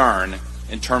concern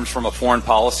in terms from a foreign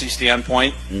policy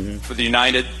standpoint for the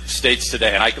United States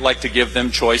today? And I'd like to give them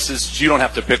choices. You don't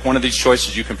have to pick one of these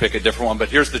choices. You can pick a different one. But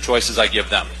here's the choices I give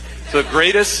them. The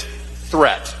greatest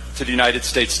threat to the United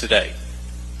States today: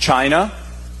 China,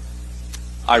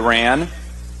 Iran,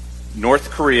 North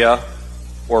Korea,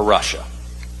 or Russia.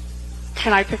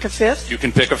 Can I pick a fifth? You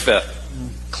can pick a fifth.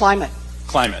 Climate.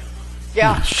 Climate.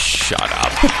 Yeah. Shut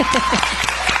up.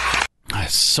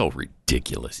 That's so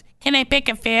ridiculous. Can I pick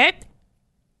a fifth?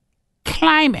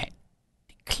 Climate.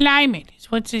 Climate is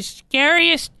what's the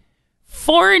scariest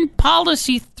foreign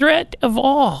policy threat of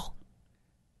all.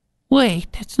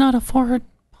 Wait, that's not a foreign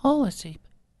policy.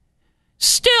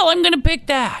 Still, I'm going to pick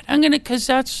that. Because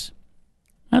that's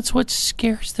what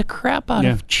scares the crap out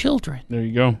of children. There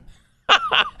you go.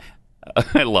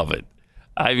 I love it.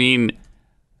 I mean,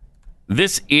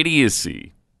 this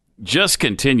idiocy just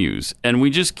continues, and we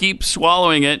just keep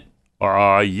swallowing it.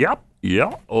 Yep.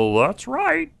 Oh, that's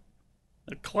right.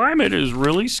 The climate is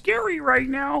really scary right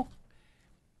now.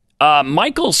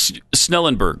 Michael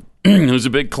Snellenberg, who's a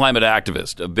big climate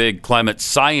activist, a big climate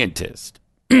scientist,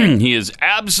 he is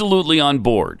absolutely on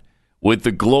board with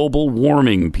the global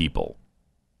warming people,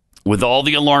 with all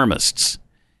the alarmists.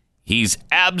 He's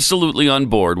absolutely on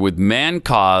board with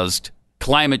man-caused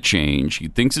climate change. He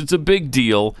thinks it's a big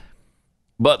deal.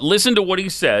 But listen to what he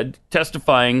said,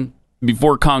 testifying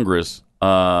before Congress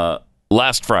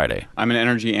last Friday. I'm an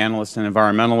energy analyst and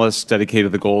environmentalist dedicated to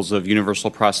the goals of universal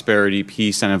prosperity,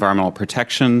 peace, and environmental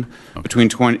protection. Between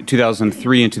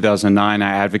 2003 and 2009, I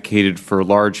advocated for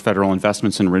large federal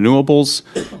investments in renewables,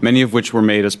 many of which were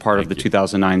made as part of the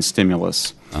 2009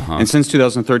 stimulus. And since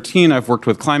 2013, I've worked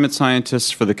with climate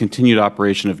scientists for the continued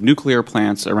operation of nuclear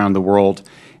plants around the world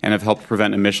and have helped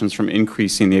prevent emissions from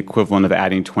increasing the equivalent of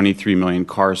adding 23 million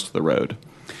cars to the road.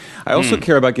 I also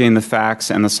care about getting the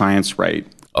facts and the science right.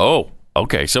 Oh,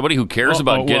 okay. Somebody who cares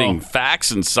about getting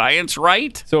facts and science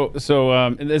right? So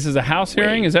this is a House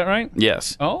hearing, is that right?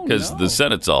 Yes. Oh, because the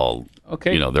Senate's all,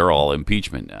 they're all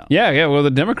impeachment now. Yeah. Well, the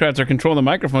Democrats are controlling the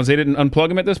microphones. They didn't unplug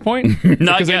him at this point? Not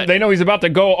because yet. They know he's about to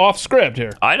go off script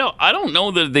here. I don't know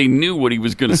that they knew what he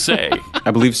was going to say.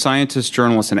 I believe scientists,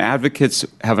 journalists, and advocates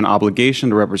have an obligation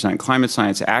to represent climate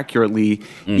science accurately,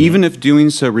 even if doing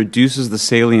so reduces the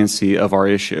saliency of our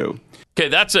issue. Okay,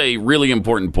 that's a really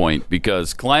important point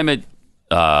because climate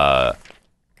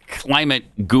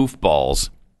goofballs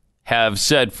have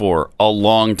said for a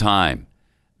long time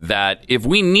that if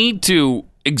we need to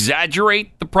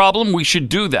exaggerate the problem, we should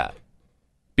do that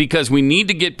because we need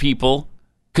to get people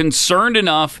concerned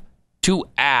enough to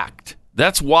act.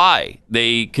 That's why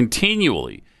they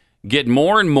continually get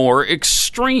more and more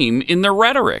extreme in their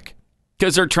rhetoric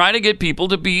because they're trying to get people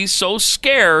to be so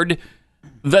scared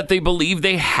that they believe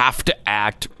they have to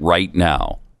act right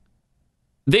now.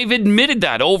 They've admitted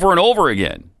that over and over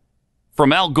again,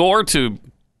 from Al Gore to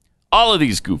All of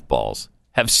these goofballs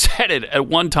have said it at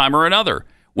one time or another.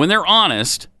 When they're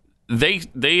honest,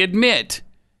 they admit,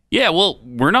 yeah, well,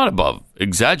 we're not above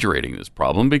exaggerating this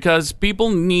problem because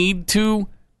people need to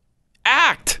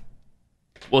act.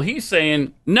 Well, he's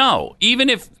saying, no, even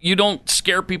if you don't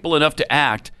scare people enough to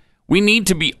act, we need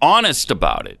to be honest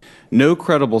about it. No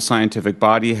credible scientific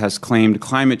body has claimed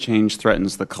climate change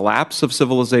threatens the collapse of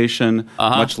civilization,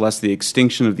 much less the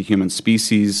extinction of the human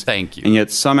species. Thank you. And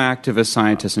yet some activists,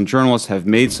 scientists, and journalists have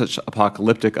made such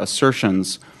apocalyptic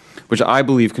assertions, which I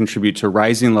believe contribute to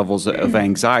rising levels of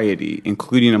anxiety,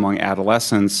 including among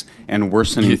adolescents, and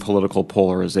worsening political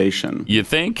polarization. You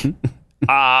think?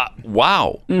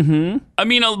 Wow. Mm-hmm. I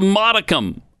mean, a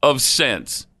modicum of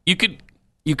sense. You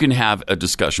can have a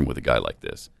discussion with a guy like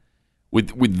this.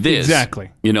 With this,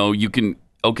 exactly. You know, we can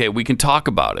talk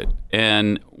about it,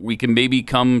 and we can maybe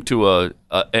come to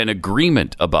an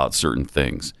agreement about certain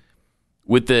things.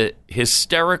 With the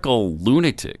hysterical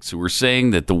lunatics who are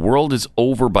saying that the world is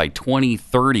over by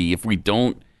 2030 if we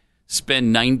don't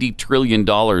spend $90 trillion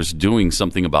doing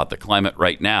something about the climate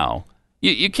right now,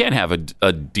 you can't have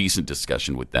a decent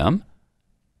discussion with them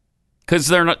because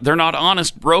they're not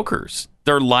honest brokers.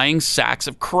 They're lying sacks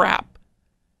of crap,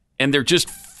 and they're just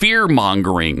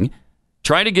fear-mongering,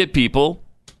 trying to get people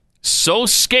so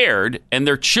scared and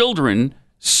their children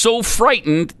so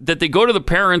frightened that they go to the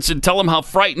parents and tell them how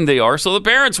frightened they are so the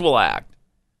parents will act.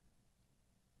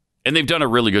 And they've done a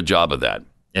really good job of that.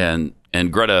 And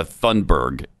Greta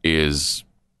Thunberg is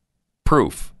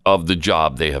proof of the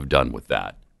job they have done with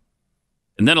that.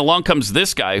 And then along comes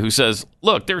this guy who says,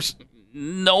 look, there's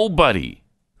nobody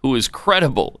who is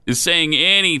credible is saying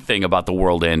anything about the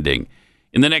world ending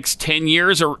in the next 10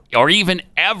 years or even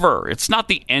ever. It's not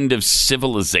the end of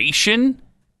civilization,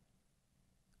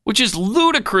 which is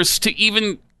ludicrous to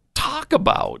even talk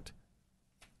about.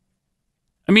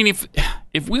 I mean,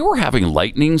 if we were having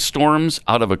lightning storms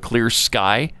out of a clear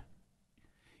sky,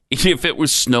 if it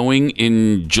was snowing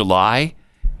in July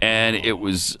and it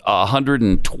was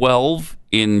 112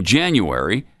 in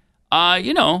January,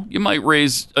 you might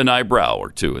raise an eyebrow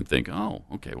or two and think, oh,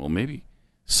 okay, well, maybe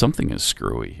something is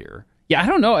screwy here. Yeah, I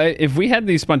don't know. If we had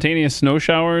these spontaneous snow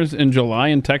showers in July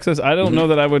in Texas, I don't know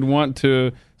that I would want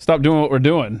to stop doing what we're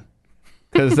doing.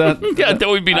 Because that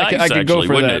would be nice, I could go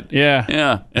for wouldn't that. Yeah.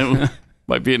 Yeah. It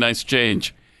might be a nice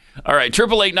change. All right,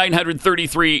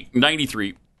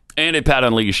 888-933-93 and at Pat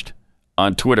Unleashed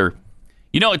on Twitter.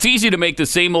 You know, it's easy to make the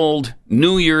same old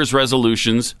New Year's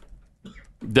resolutions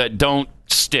that don't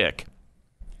stick.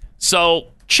 So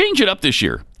change it up this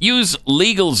year. Use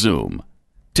LegalZoom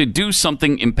to do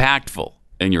something impactful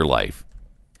in your life.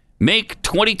 Make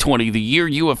 2020 the year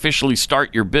you officially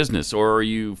start your business or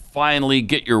you finally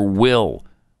get your will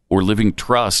or living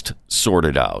trust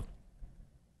sorted out.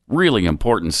 Really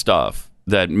important stuff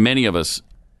that many of us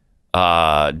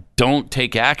don't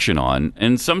take action on,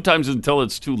 and sometimes until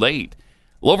it's too late.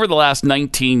 Well, over the last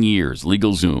 19 years,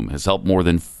 LegalZoom has helped more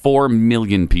than 4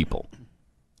 million people.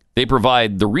 They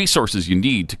provide the resources you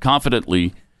need to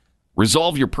confidently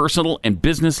resolve your personal and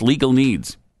business legal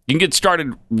needs. You can get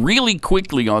started really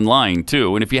quickly online,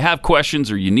 too. And if you have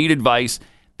questions or you need advice,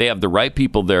 they have the right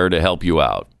people there to help you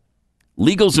out.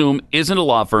 LegalZoom isn't a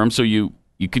law firm, so you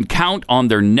can count on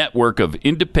their network of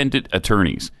independent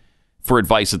attorneys for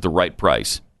advice at the right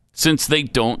price, since they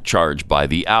don't charge by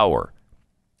the hour.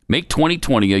 Make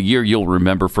 2020 a year you'll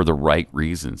remember for the right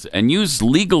reasons, and use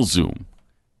LegalZoom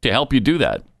to help you do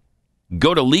that.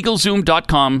 Go to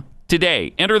LegalZoom.com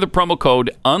today. Enter the promo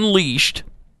code UNLEASHED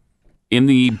in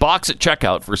the box at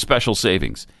checkout for special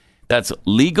savings. That's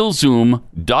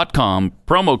LegalZoom.com,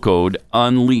 promo code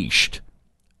UNLEASHED.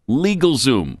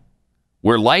 LegalZoom,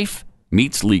 where life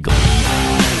meets legal.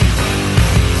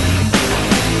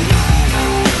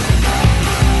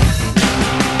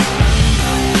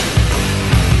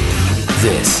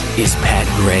 This is Pat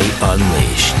Gray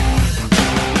Unleashed.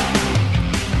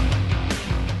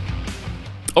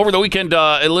 Over the weekend,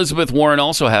 Elizabeth Warren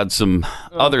also had some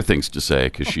other things to say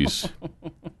because she's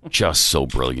just so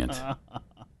brilliant.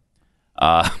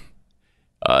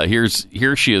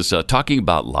 Here she is talking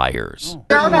about liars.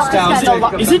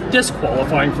 Is it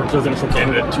disqualifying for a presidential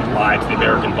candidate to lie to the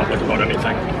American public about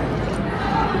anything?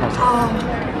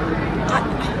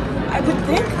 I would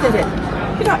think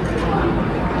that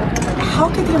how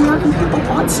could the American people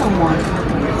want someone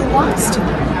who lies to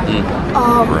them?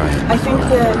 Right. I think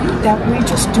that we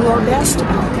just do our best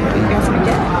out there every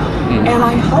day. And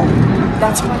I hope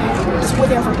that's what happens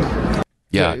with everyone.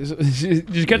 Yeah.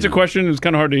 Did you catch the question? It was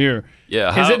kind of hard to hear.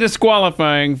 Yeah. Is it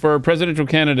disqualifying for a presidential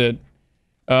candidate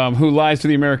who lies to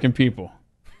the American people?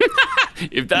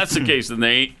 If that's the case, then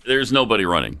there's nobody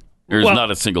running. There's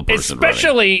not a single person running.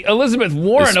 Especially Elizabeth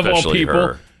Warren, of all Especially people.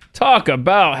 her. Talk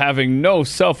about having no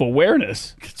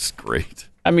self-awareness. It's great.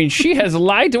 I mean, she has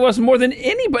lied to us more than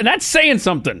anybody. That's saying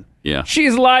something. Yeah.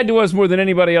 She's lied to us more than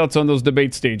anybody else on those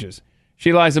debate stages.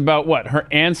 She lies about what? Her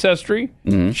ancestry?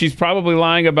 Mhm. She's probably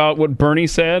lying about what Bernie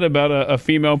said about a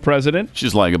female president.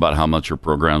 She's lying about how much her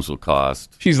programs will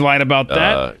cost. She's lied about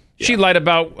that. She lied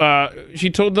about,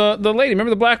 she told the lady, remember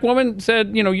the black woman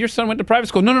said, your son went to private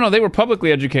school. No, they were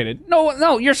publicly educated.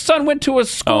 No, your son went to a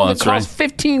school that costs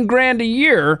 $15,000 a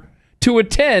year to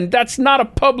attend. That's not a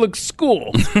public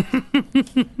school.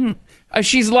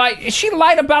 She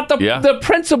lied about the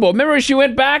principal. Remember she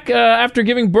went back after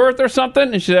giving birth or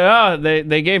something? And she said,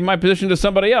 they gave my position to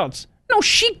somebody else. No,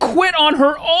 she quit on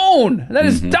her own. That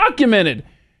is documented.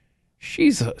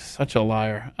 She's such a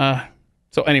liar.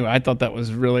 So anyway, I thought that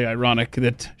was really ironic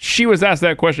that she was asked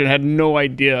that question, had no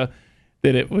idea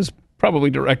that it was probably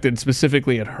directed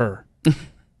specifically at her.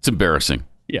 It's embarrassing.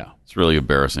 Yeah. It's really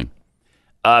embarrassing.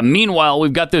 Meanwhile,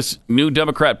 we've got this new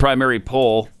Democrat primary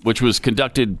poll, which was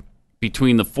conducted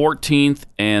between the 14th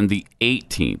and the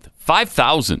 18th.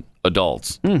 5,000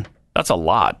 adults. That's a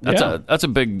lot. That's a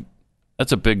big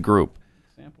group.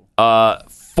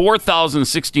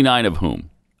 4,069 of whom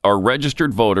are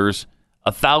registered voters,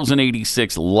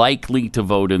 1,086 likely to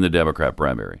vote in the Democrat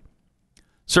primary.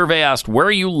 Survey asked,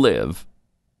 where you live,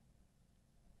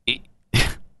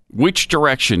 which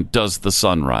direction does the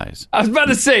sun rise? I was about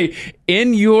to say,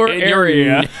 in your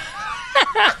area.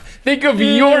 Think of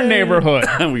your neighborhood.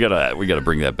 we gotta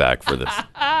bring that back for this,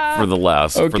 for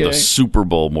the Super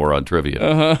Bowl moron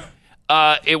trivia.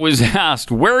 It was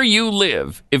asked, where you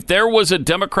live, if there was a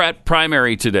Democrat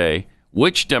primary today,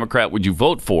 which Democrat would you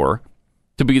vote for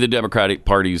to be the Democratic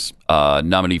Party's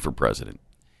nominee for president?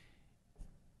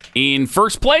 In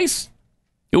first place,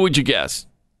 who would you guess?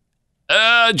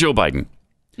 Joe Biden.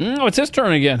 It's his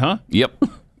turn again, huh? Yep.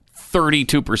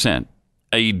 32%.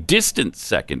 A distant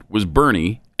second was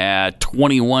Bernie at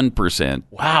 21%.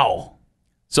 Wow.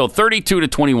 So 32 to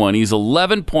 21. He's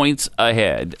 11 points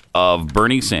ahead of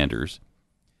Bernie Sanders.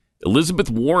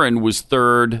 Elizabeth Warren was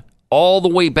third, all the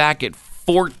way back at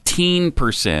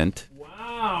 14%.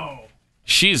 Wow.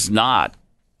 She's not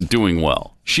doing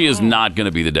well. She is not going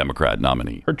to be the Democrat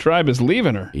nominee. Her tribe is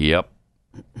leaving her. Yep.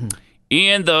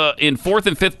 In fourth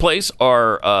and fifth place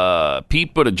are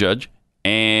Pete Buttigieg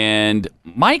and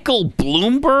Michael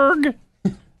Bloomberg.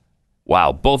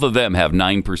 Wow, both of them have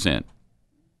 9%.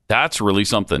 That's really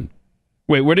something.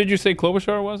 Wait, where did you say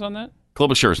Klobuchar was on that?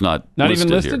 Klobuchar's not even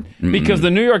listed? Here. Because the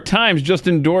New York Times just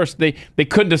endorsed, they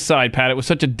couldn't decide, Pat. It was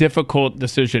such a difficult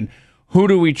decision. Who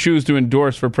do we choose to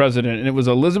endorse for president? And it was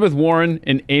Elizabeth Warren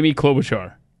and Amy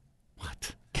Klobuchar.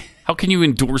 What? How can you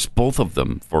endorse both of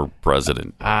them for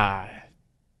president?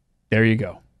 There you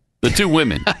go. The two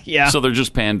women. Yeah. So they're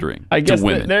just pandering I guess to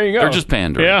women. There you go. They're just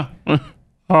pandering. Yeah.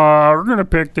 We're going to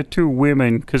pick the two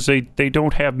women because they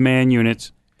don't have man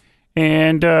units.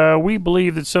 And we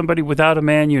believe that somebody without a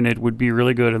man unit would be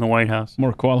really good in the White House.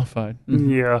 More qualified.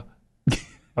 Yeah.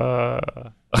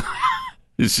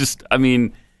 It's just, I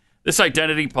mean, this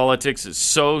identity politics is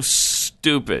so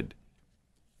stupid,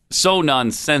 so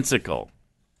nonsensical.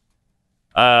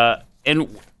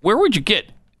 And where would you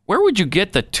get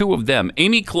the two of them?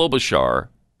 Amy Klobuchar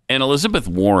and Elizabeth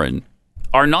Warren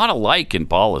are not alike in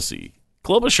policy.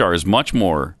 Klobuchar is much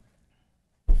more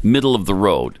middle of the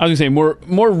road. I was going to say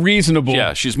more reasonable.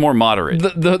 Yeah, she's more moderate.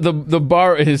 The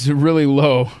bar is really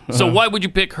low. So why would you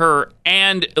pick her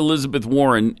and Elizabeth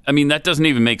Warren? I mean, that doesn't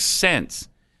even make sense.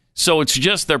 So it's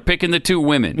just they're picking the two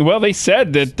women. Well, they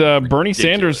said that Bernie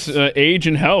Sanders' age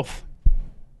and health,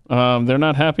 they're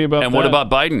not happy about that. And what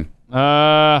about Biden?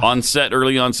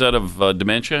 Early onset of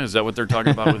dementia? Is that what they're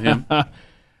talking about with him?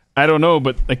 I don't know,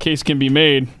 but a case can be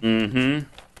made.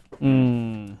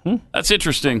 That's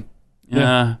interesting.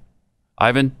 Yeah.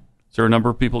 Ivan, is there a number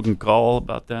of people can call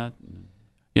about that?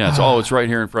 Yeah, it's right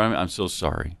here in front of me. I'm so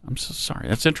sorry.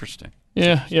 That's interesting.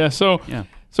 Yeah. So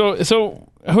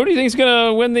who do you think is going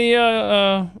to win the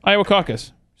Iowa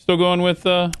caucus? Still going with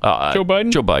Joe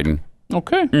Biden? Joe Biden.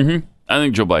 Okay. Mm-hmm. I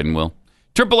think Joe Biden will.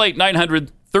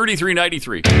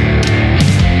 888-900-3393.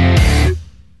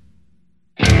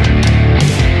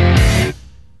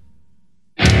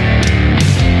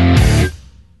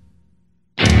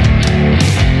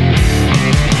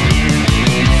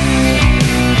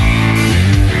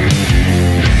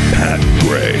 Pat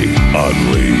Gray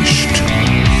Unleashed.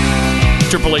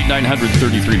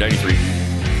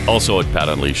 888-900-3393. Also at Pat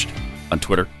Unleashed on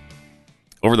Twitter.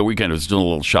 Over the weekend, I was doing a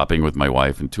little shopping with my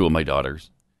wife and two of my daughters.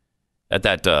 At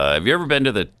that, have you ever been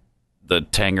to the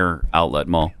Tanger Outlet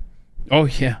Mall? Oh,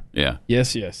 yeah. Yeah.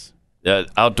 Yes.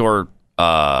 outdoor.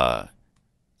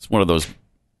 It's one of those.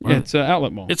 It's an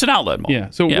outlet mall. It's an outlet mall. Yeah.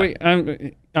 So wait,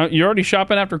 you're already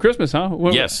shopping after Christmas, huh?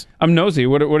 Yes. I'm nosy.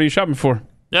 What are you shopping for?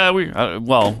 Yeah,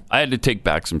 I had to take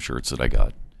back some shirts that I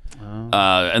got,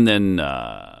 and then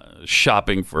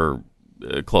shopping for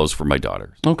clothes for my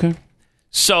daughters. Okay.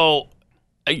 So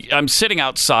I'm sitting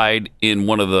outside in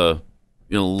one of the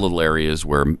little areas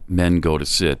where men go to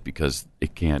sit because they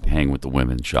can't hang with the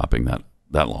women shopping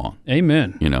that long.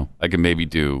 Amen. I can maybe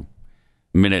do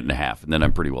a minute and a half, and then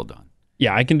I'm pretty well done.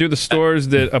 Yeah, I can do the stores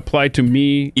that apply to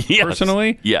me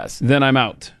personally. Yes. Then I'm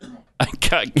out. I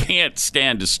can't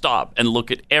stand to stop and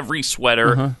look at every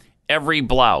sweater, every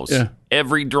blouse,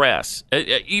 every dress.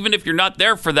 Even if you're not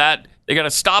there for that, they got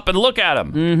to stop and look at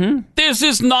them. Mm-hmm. This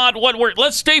is not what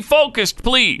let's stay focused,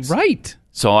 please. Right.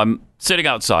 So I'm sitting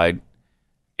outside,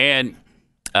 and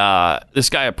this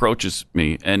guy approaches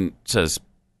me and says,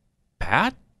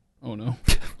 Pat? Oh, no.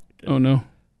 Oh, no.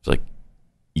 It's like,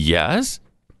 yes?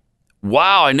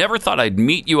 Wow, I never thought I'd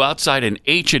meet you outside an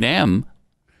H&M.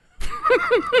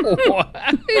 What?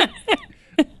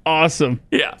 Awesome.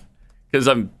 Yeah, because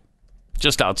I'm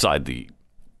just outside the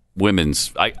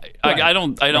women's. I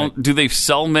don't. Do they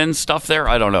sell men's stuff there?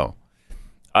 I don't know.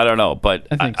 But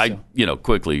I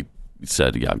quickly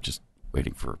said, yeah, I'm just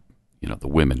waiting for the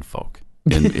women folk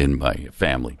in my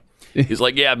family. He's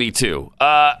like, yeah, me too.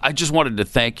 I just wanted to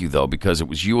thank you though, because it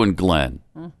was you and Glenn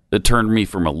that turned me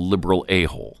from a liberal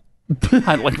a-hole.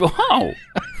 I'm like, wow.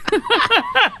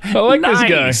 I like this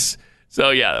guy. So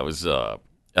yeah, that was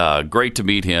great to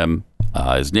meet him.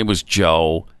 His name was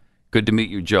Joe. Good to meet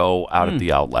you, Joe, out at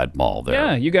the Outlet Mall there.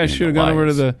 Yeah, you guys should have gone over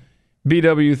to the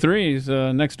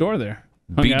BW3s next door there.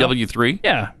 BW3?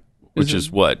 Yeah. Which is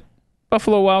what?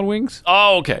 Buffalo Wild Wings.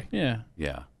 Oh, okay. Yeah.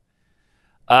 Yeah.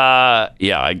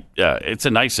 It's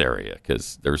a nice area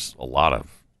because there's a lot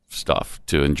of stuff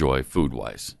to enjoy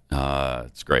food-wise.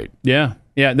 It's great. Yeah.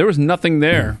 Yeah, there was nothing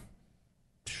there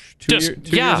two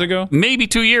years ago. Maybe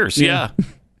 2 years, yeah.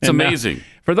 It's amazing.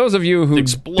 For those of you who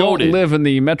don't live in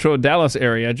the Metro Dallas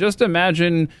area, just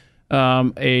imagine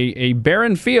a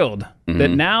barren field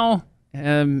that now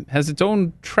has its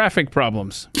own traffic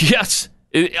problems. Yes.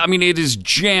 It is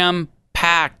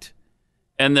jam-packed,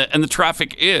 and the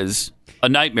traffic is a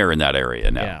nightmare in that area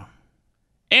now. Yeah.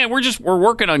 And we're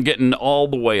working on getting all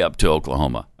the way up to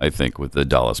Oklahoma, I think, with the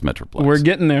Dallas Metroplex. We're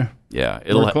getting there. Yeah,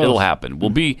 it'll happen. We'll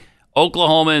be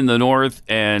Oklahoma in the north,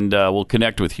 and we'll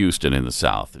connect with Houston in the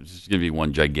south. It's going to be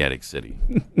one gigantic city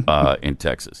in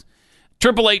Texas.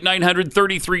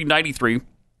 888-900-3393.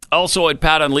 Also at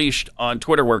Pat Unleashed on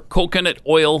Twitter, where coconut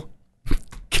oil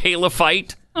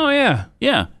caliphite. Oh, yeah.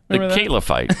 Yeah, Remember the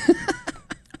caliphite.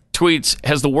 Tweets,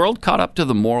 has the world caught up to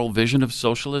the moral vision of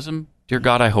socialism? Dear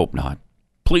God, I hope not.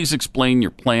 Please explain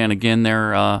your plan again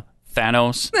there,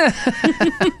 Thanos.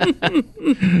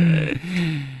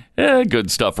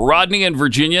 Good stuff. Rodney in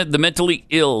Virginia. The mentally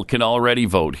ill can already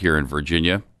vote here in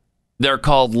Virginia. They're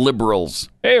called liberals.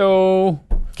 Hey-o.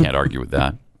 Can't argue with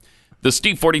that. The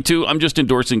Steve 42, I'm just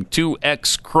endorsing 2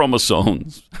 X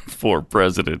chromosomes for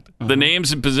president. The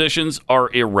names and positions are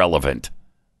irrelevant.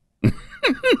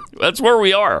 That's where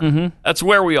we are. That's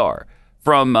where we are.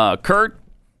 From Kurt,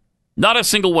 not a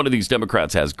single one of these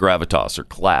Democrats has gravitas or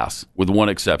class, with one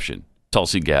exception,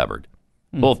 Tulsi Gabbard.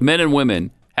 Both men and women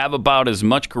have about as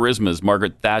much charisma as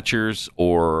Margaret Thatcher's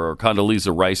or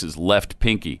Condoleezza Rice's left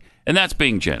pinky, and that's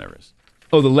being generous.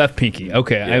 Oh, the left pinky.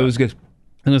 Okay, Yeah. I was going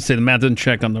to say the math didn't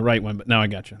check on the right one, but now I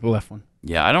got you. The left one.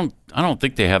 Yeah, I don't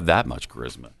think they have that much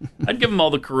charisma. I'd give them all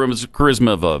the charisma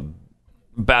of a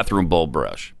bathroom bowl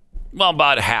brush. Well,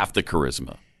 about half the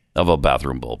charisma of a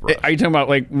bathroom bowl brush. Are you talking about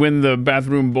like when the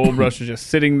bathroom bowl brush is just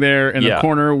sitting there in the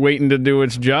corner waiting to do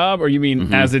its job, or you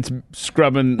mean as it's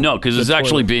scrubbing? No, because it's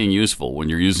actually being useful when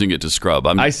you're using it to scrub.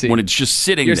 I see. When it's just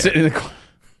sitting You're there sitting in the corner.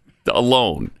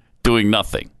 alone, doing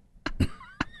nothing.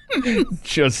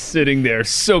 Just sitting there,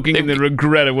 soaking in the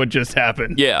regret of what just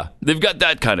happened. Yeah, they've got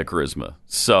that kind of charisma.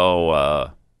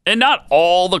 So, and not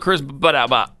all the charisma, but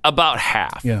about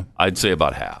half. Yeah. I'd say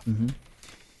about half.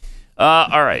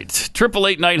 All right,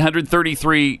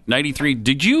 888-900-3393.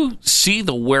 Did you see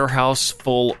the warehouse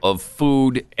full of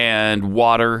food and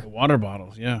water? Water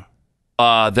bottles, yeah.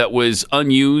 That was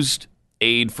unused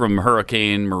aid from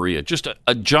Hurricane Maria. Just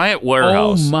a giant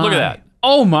warehouse. Oh my. Look at that.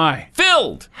 Oh my.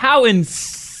 Filled. How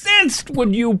incensed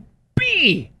would you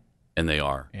be? And they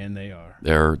are. And they are.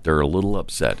 They're a little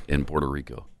upset in Puerto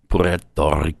Rico. Puerto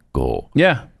Rico.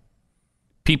 Yeah.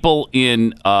 People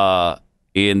in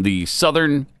the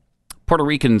southern Puerto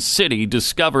Rican city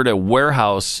discovered a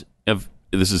warehouse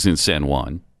this is in San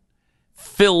Juan,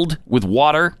 filled with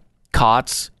water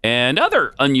cots, and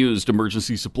other unused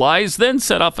emergency supplies, then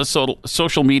set off a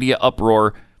social media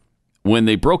uproar when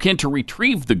they broke in to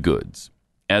retrieve the goods,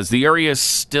 as the area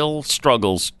still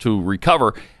struggles to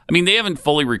recover. I mean, they haven't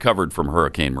fully recovered from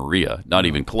Hurricane Maria, not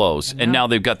even close, and now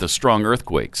they've got the strong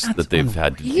earthquakes that they've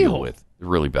had to deal with.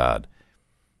 Really bad.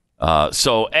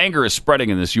 So anger is spreading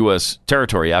in this U.S.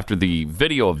 territory after the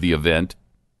video of the event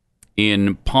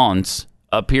in Ponce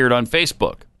appeared on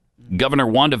Facebook. Governor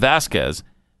Wanda Vasquez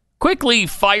quickly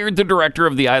fired the director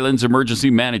of the island's emergency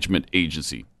management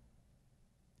agency.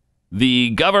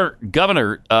 The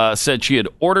governor said she had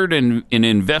ordered an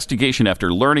investigation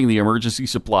after learning the emergency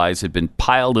supplies had been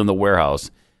piled in the warehouse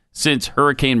since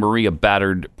Hurricane Maria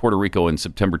battered Puerto Rico in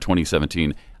September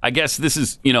 2017. I guess this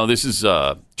is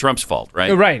Trump's fault,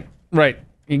 right? Right.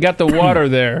 He got the water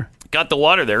there.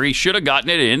 He should have gotten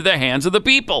it into the hands of the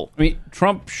people. I mean,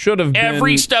 Trump should have been...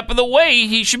 Every step of the way,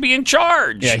 he should be in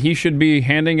charge. Yeah, he should be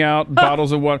handing out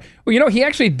bottles of water. Well, he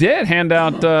actually did hand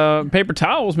out paper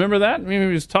towels. Remember that? I mean,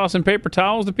 he was tossing paper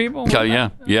towels to people. Yeah.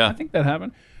 I think that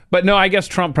happened. But no, I guess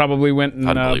Trump probably went and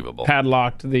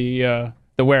padlocked the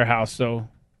warehouse. So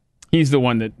he's the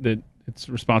one that it's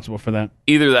responsible for that.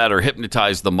 Either that or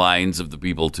hypnotize the minds of the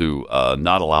people to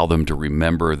not allow them to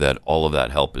remember that all of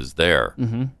that help is there.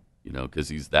 Mm-hmm. Because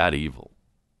he's that evil.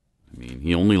 I mean,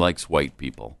 he only likes white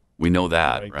people. We know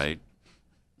that, right?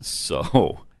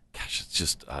 So, gosh, it's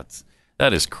just,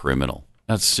 that is criminal.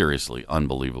 That's seriously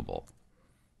unbelievable.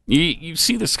 You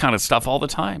see this kind of stuff all the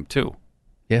time, too.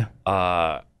 Yeah.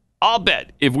 I'll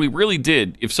bet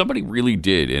if somebody really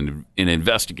did an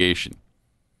investigation,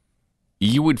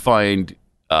 you would find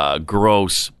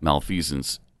gross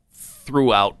malfeasance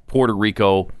throughout Puerto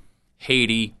Rico,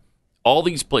 Haiti, all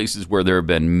these places where there have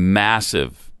been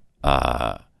massive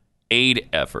aid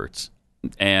efforts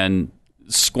and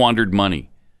squandered money,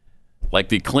 like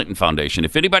the Clinton Foundation.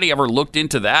 If anybody ever looked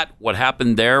into that, what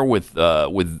happened there with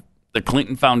the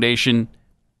Clinton Foundation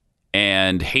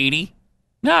and Haiti,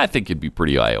 I think it'd be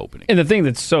pretty eye-opening. And the thing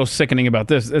that's so sickening about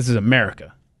this is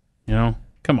America.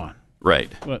 Come on.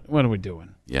 Right. What are we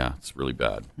doing? Yeah, it's really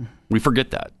bad. We forget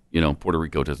that. Puerto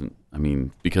Rico doesn't,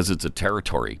 because it's a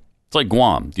territory. It's like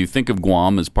Guam. Do you think of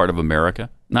Guam as part of America?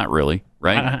 Not really,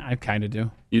 right? I kind of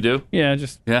do. You do? Yeah,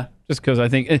 just Yeah. just because I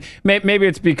think maybe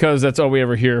it's because that's all we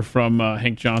ever hear from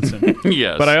Hank Johnson.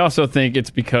 Yes. But I also think it's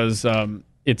because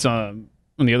it's on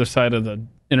the other side of the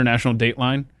international date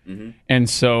line. Mm-hmm. And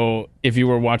so if you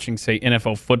were watching, say,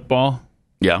 NFL football,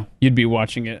 Yeah. you'd be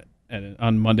watching it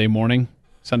on Monday morning,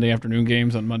 Sunday afternoon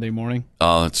games on Monday morning.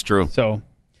 Oh, that's true. So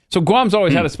Guam's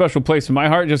always had a special place in my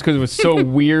heart just because it was so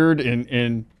weird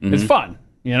and it's fun,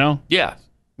 Yeah.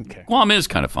 Okay. Guam is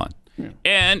kind of fun.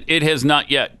 And it has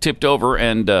not yet tipped over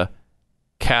and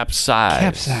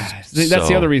capsized. That's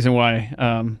the other reason why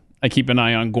I keep an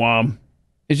eye on Guam.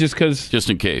 It's just because... Just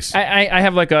in case. I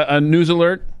have like a news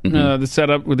alert that's set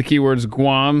up with the keywords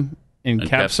Guam and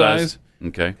capsize.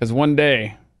 Okay. Because one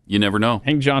day... You never know.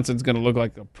 Hank Johnson's going to look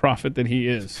like the prophet that he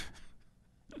is.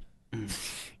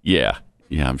 Yeah,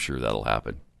 I'm sure that'll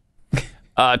happen.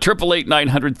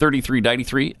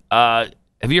 888-900-3393.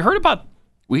 Have you heard about...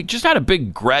 We just had a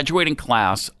big graduating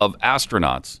class of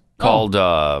astronauts called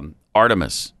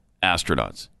Artemis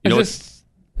astronauts. Is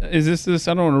this?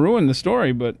 I don't want to ruin the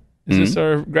story, but is this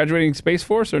our graduating Space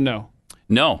Force or no?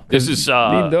 No, this is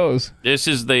need those. This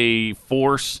is the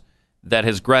force that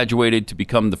has graduated to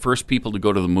become the first people to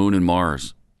go to the moon and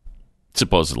Mars.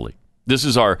 Supposedly, this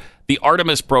is the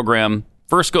Artemis program.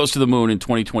 First goes to the moon in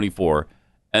 2024,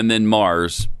 and then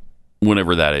Mars,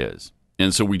 whenever that is.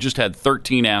 And so we just had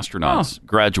 13 astronauts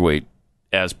graduate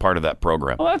as part of that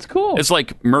program. Oh, that's cool. It's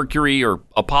like Mercury or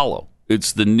Apollo.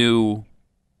 It's the new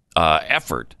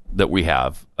effort that we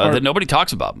have that nobody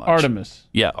talks about much. Artemis.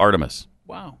 Yeah, Artemis.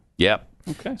 Wow. Yep.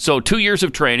 Okay. So 2 years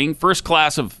of training, first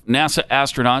class of NASA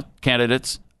astronaut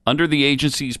candidates under the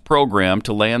agency's program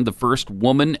to land the first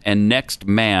woman and next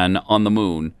man on the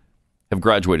moon have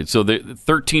graduated. So the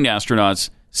 13 astronauts,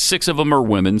 6 of them are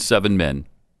women, 7 men.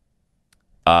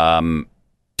 2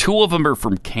 of them are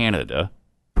from Canada.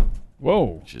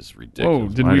 Whoa. Which is ridiculous.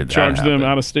 Whoa, did we charge them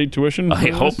out-of-state tuition? I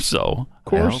hope so. Of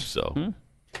course. I hope so.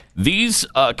 These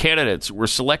candidates were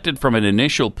selected from an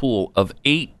initial pool of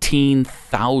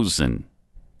 18,000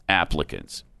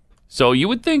 applicants. So you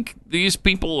would think these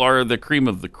people are the cream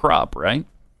of the crop, right?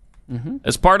 Mm-hmm.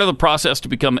 As part of the process to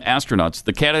become astronauts,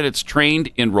 the candidates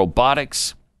trained in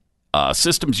robotics,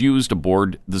 systems used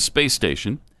aboard the space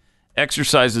station,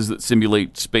 exercises that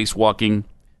simulate spacewalking,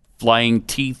 flying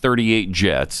T-38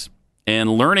 jets,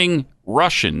 and learning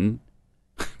Russian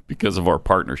because of our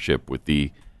partnership with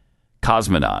the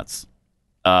cosmonauts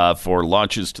for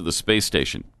launches to the space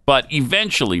station. But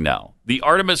eventually now, the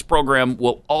Artemis program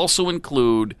will also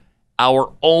include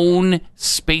our own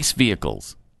space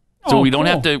vehicles. So we don't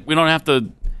have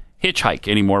to hitchhike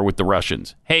anymore with the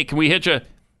Russians. Hey, can we hitch a,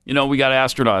 we got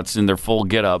astronauts in their full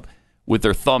getup with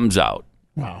their thumbs out.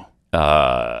 Wow.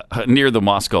 Near the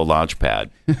Moscow launch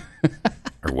pad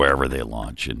or wherever they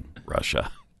launch in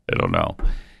Russia. I don't know.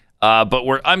 But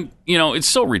it's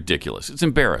so ridiculous. It's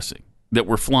embarrassing that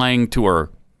we're flying to our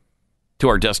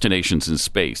destinations in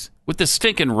space with the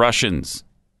stinking Russians.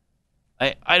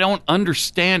 I don't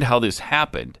understand how this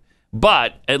happened,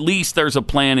 but at least there's a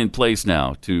plan in place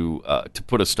now to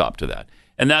put a stop to that.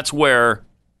 And that's where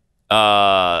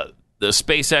the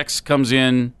SpaceX comes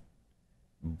in,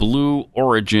 Blue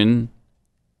Origin,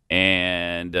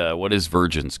 and what is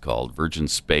Virgin's called? Virgin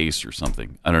Space or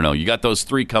something. I don't know. You got those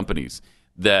three companies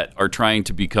that are trying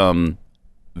to become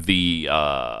the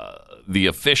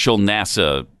official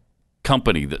NASA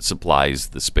company that supplies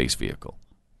the space vehicle.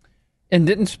 And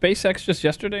didn't SpaceX just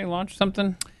yesterday launch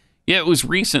something? Yeah, it was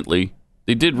recently.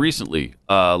 They did recently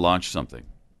launch something.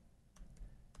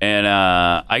 And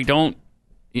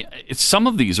some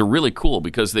of these are really cool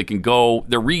because they can go,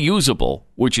 they're reusable,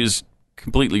 which is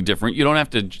completely different. You don't have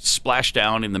to splash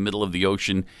down in the middle of the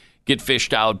ocean, get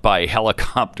fished out by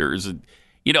helicopters.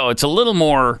 It's a little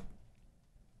more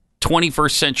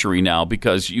 21st century now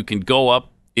because you can go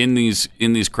up in these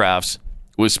crafts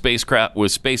with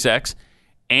SpaceX,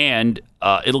 and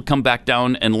it'll come back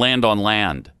down and land on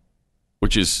land,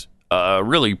 which is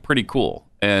really pretty cool,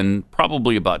 and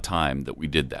probably about time that we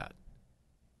did that.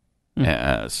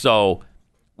 So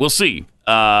we'll see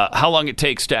how long it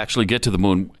takes to actually get to the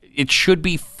moon. It should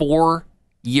be 4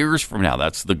 years from now.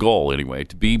 That's the goal, anyway,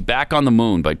 to be back on the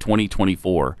moon by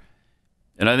 2024.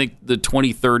 And I think the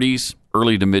 2030s,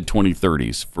 early to mid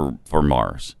 2030s for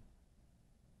Mars,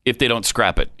 if they don't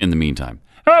scrap it in the meantime.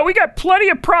 Oh, we got plenty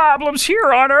of problems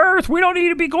here on Earth. We don't need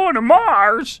to be going to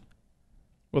Mars.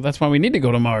 Well, that's why we need to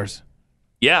go to Mars.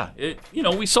 Yeah,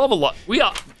 we solve a lot.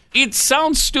 It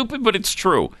sounds stupid, but it's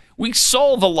true. We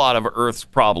solve a lot of Earth's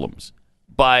problems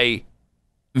by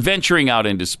venturing out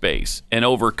into space and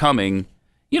overcoming,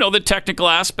 the technical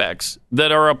aspects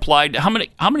that are applied. How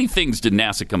many things did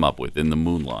NASA come up with in the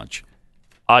moon launch?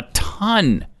 A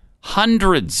ton,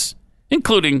 hundreds,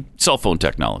 including cell phone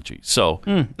technology. So,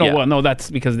 well, no, that's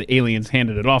because the aliens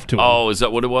handed it off to them. Oh, is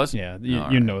that what it was? Yeah,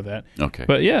 you know that. Okay.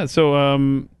 But yeah,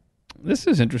 so this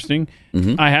is interesting.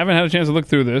 I haven't had a chance to look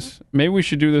through this. Maybe we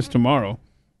should do this tomorrow.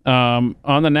 On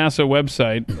the NASA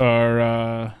website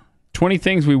are 20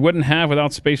 things we wouldn't have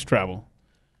without space travel.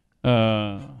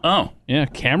 Yeah,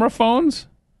 camera phones.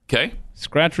 Okay.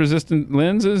 Scratch-resistant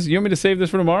lenses. You want me to save this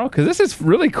for tomorrow? Because this is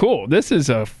really cool. This is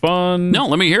a fun... No,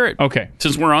 let me hear it. Okay.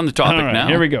 Since we're on the topic now.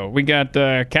 Here we go. We got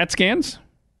CAT scans.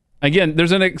 Again,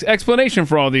 there's an explanation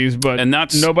for all these, but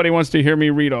nobody wants to hear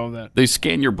me read all that. They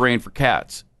scan your brain for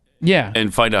cats. Yeah.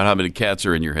 And find out how many cats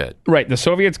are in your head. Right. The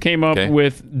Soviets came up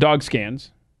with dog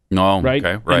scans. No, right?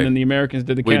 Okay, right. And then the Americans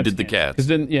did the cats. We did the cats. Because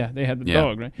then, they had the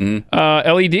dog, right? Mm-hmm.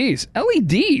 LEDs.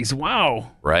 LEDs,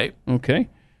 wow. Right. Okay.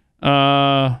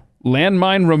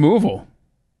 Landmine removal.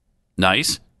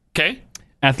 Nice. Okay.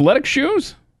 Athletic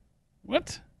shoes?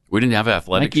 What? We didn't have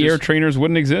athletic Nike shoes. Air trainers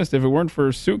wouldn't exist if it weren't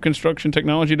for suit construction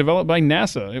technology developed by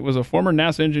NASA. It was a former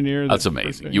NASA engineer. That's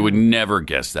amazing. You would never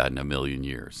guess that in a million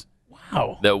years.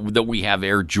 Wow. That we have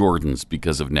Air Jordans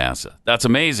because of NASA. That's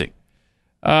amazing.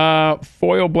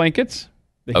 Foil blankets.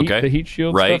 The heat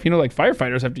shield right. stuff. Like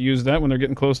firefighters have to use that when they're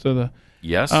getting close to the...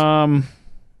 Yes.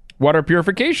 Water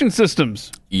purification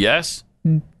systems. Yes.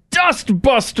 Dust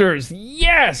busters.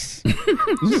 Yes.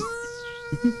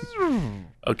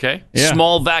 Okay. Yeah.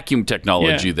 Small vacuum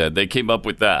technology then. They came up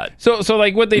with that. So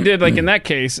like what they did, like in that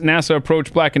case, NASA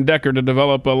approached Black & Decker to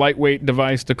develop a lightweight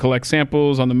device to collect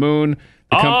samples on the moon.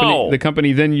 The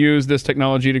company then used this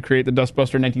technology to create the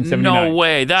Dustbuster in 1979. No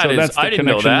way. That's I didn't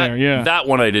know that. There, yeah. That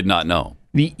one I did not know.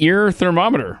 The ear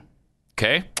thermometer.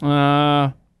 Okay.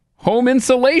 Home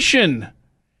insulation.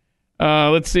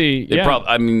 Let's see.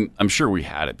 I'm sure we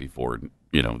had it before,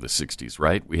 the 60s,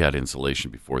 right? We had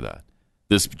insulation before that.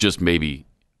 This just maybe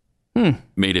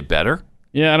made it better?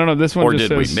 Yeah, I don't know. This one or just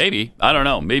did says... we? Maybe. I don't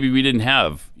know. Maybe we didn't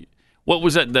have... What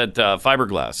was that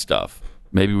fiberglass stuff?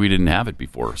 Maybe we didn't have it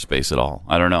before space at all.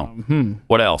 I don't know.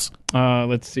 What else?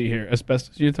 Let's see here.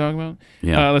 Asbestos you're talking about?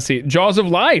 Yeah. Let's see. Jaws of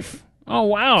life. Oh,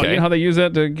 wow. Okay. You know how they use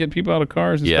that to get people out of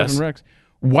cars and stuff in wrecks?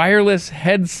 Wireless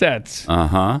headsets.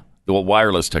 Uh-huh. The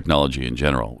wireless technology in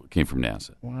general came from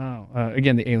NASA. Wow.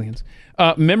 Again, the aliens.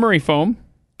 Memory foam.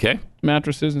 Okay.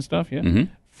 Mattresses and stuff, yeah.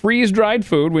 Mm-hmm. Freeze-dried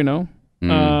food, we know.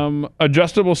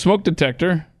 Adjustable smoke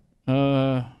detector.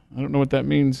 I don't know what that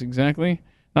means exactly.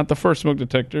 Not the first smoke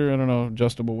detector. I don't know,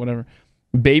 adjustable, whatever.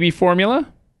 Baby formula.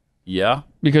 Yeah.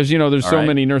 Because, there's All so right.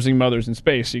 many nursing mothers in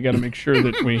space. So you got to make sure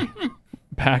that we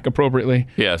pack appropriately.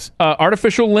 Yes.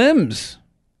 Artificial limbs.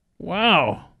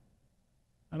 Wow.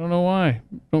 I don't know why.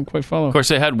 Don't quite follow. Of course,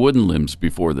 they had wooden limbs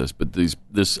before this, but this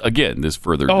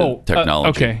furthered the technology.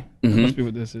 Okay. That Mhm. must be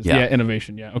what this is. Yeah. Yeah,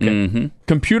 innovation. Yeah, okay. Mhm.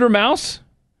 Computer mouse?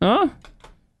 Huh?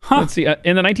 Let's see.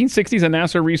 In the 1960s, a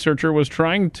NASA researcher was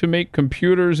trying to make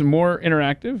computers more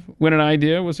interactive when an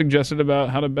idea was suggested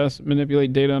about how to best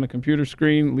manipulate data on a computer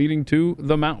screen, leading to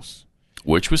the mouse.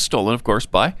 Which was stolen, of course,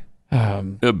 by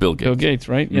Bill Gates. Bill Gates,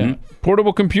 right? Yeah. Mhm.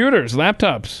 Portable computers,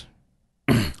 laptops.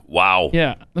 Wow.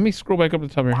 Yeah. Let me scroll back up to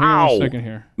the top here. Hang on Wow. a second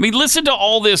here. I mean, listen to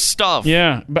all this stuff.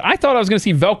 Yeah, but I thought I was going to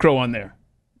see Velcro on there.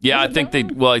 Yeah, I think they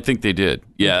did.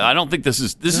 Yeah, I don't think this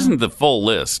isn't the full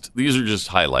list. These are just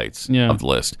highlights of the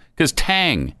list. Because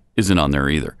Tang isn't on there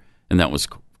either. And that was,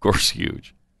 of course,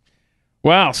 huge.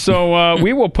 Wow. So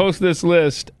we will post this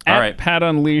list at All right. Pat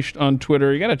Unleashed on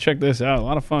Twitter. You got to check this out. A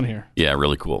lot of fun here. Yeah,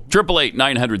 really cool.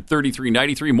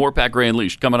 888-900-3393. More Pat Gray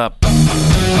Unleashed coming up.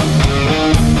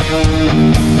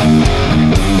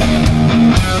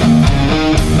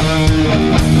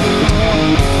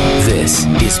 This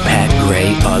is Pat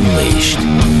Gray Unleashed.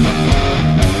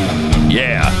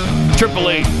 Yeah.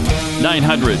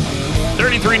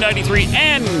 888-900-3393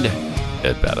 and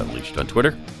at Pat Unleashed on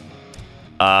Twitter.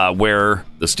 Where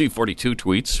the Steve 42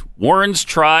 tweets, Warren's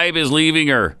tribe is leaving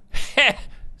her.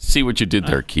 See what you did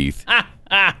there, Keith.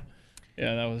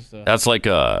 Yeah, that was That's like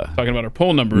a talking about her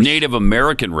poll numbers. Native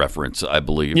American reference, I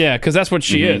believe. Yeah, because that's what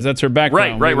she is. That's her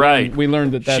background. Right. We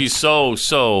learned that that's She's so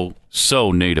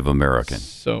Native American.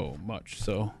 so much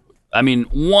so. I mean,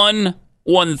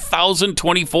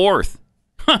 1,024th.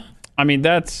 I mean,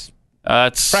 that's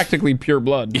practically pure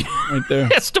blood right there.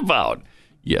 Just about.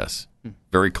 Yes.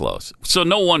 Very close. So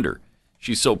no wonder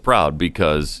she's so proud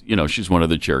because, she's one of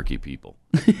the Cherokee people,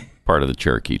 part of the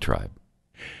Cherokee tribe.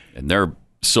 And they're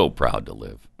so proud to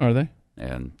live. Are they?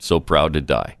 And so proud to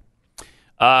die.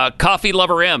 Coffee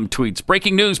Lover M tweets,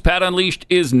 breaking news, Pat Unleashed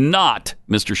is not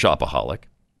Mr. Shopaholic.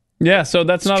 Yeah, so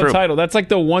that's not true. a title. That's like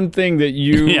the one thing that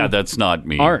you Yeah, that's not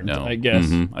me. aren't, no. I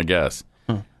guess. I guess.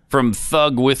 From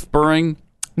Thug Whispering,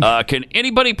 can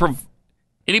anybody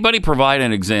provide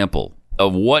an example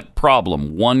of what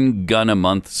problem one gun a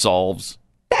month solves?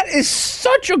 That is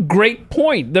such a great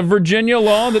point. The Virginia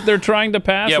law that they're trying to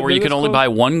pass. Yeah, where you can only buy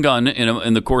one gun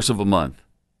in the course of a month.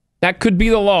 That could be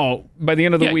the law by the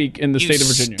end of the week in the state of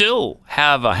Virginia. You still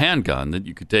have a handgun that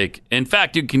you could take. In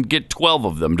fact, you can get 12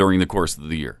 of them during the course of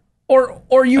the year. Or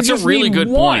you That's just a really need good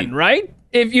one, point. right?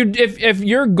 If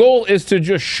your goal is to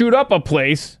just shoot up a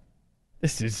place,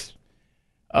 this is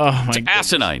It's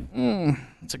asinine.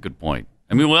 That's a good point.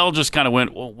 I mean, we all just kind of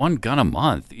went, well, one gun a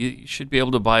month. You should be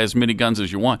able to buy as many guns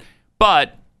as you want.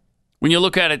 But when you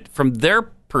look at it from their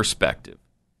perspective,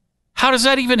 how does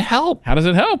that even help? How does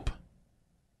it help?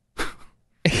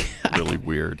 Really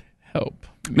weird. Help.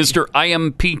 Mr. I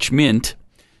Am Peach Mint,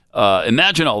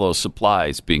 imagine all those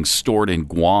supplies being stored in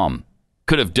Guam.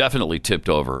 Could have definitely tipped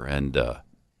over and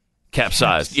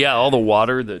capsized. Yeah, all the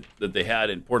water that they had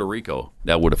in Puerto Rico,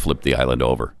 that would have flipped the island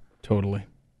over. Totally.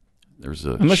 There's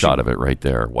a shot of it right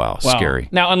there. Wow, scary.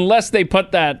 Now, unless they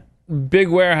put that big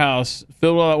warehouse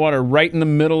filled with all that water right in the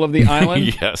middle of the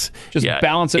island, Yes. just Yeah.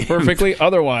 balance it perfectly.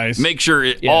 Otherwise, Make sure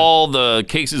all the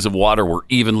cases of water were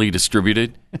evenly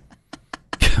distributed.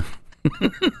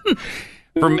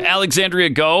 From Alexandria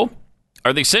Go,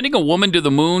 are they sending a woman to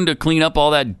the moon to clean up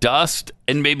all that dust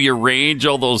and maybe arrange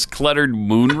all those cluttered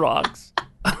moon rocks?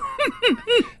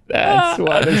 That's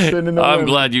why they're sending the I'm women.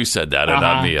 glad you said that and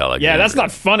not me, Alexandria. Yeah, that's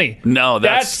not funny. No,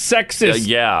 That's sexist.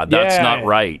 yeah, that's Yeah. not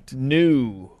right.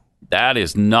 No. That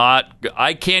is not.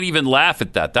 I can't even laugh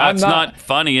at that. That's I'm not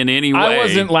funny in any way. I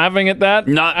wasn't laughing at that.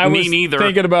 Not I me was neither.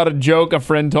 Thinking about a joke a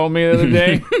friend told me the other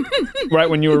day, right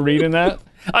when you were reading that.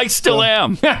 I still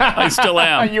am. I still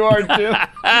am. You are too.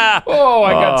 Oh,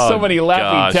 I got so many Laffy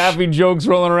gosh. Taffy jokes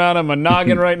rolling around on my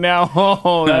noggin right now.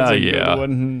 Oh, that's a yeah. good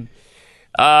one.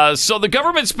 So the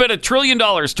government spent $1 trillion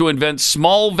to invent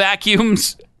small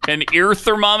vacuums and ear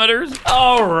thermometers.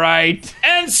 All right.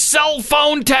 And cell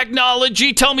phone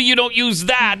technology. Tell me you don't use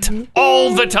that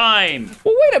all the time.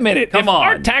 Well, wait a minute. Come if on.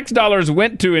 our tax dollars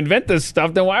went to invent this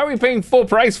stuff, then why are we paying full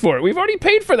price for it? We've already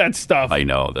paid for that stuff. I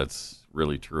know. That's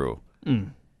really true.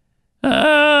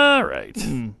 All right.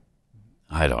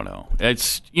 I don't know.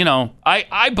 It's,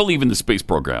 I believe in the space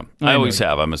program. I always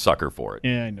have. I'm a sucker for it.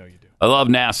 Yeah, I know you do. I love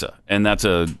NASA, and that's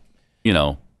it's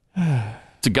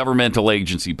a governmental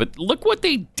agency. But look what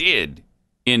they did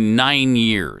in 9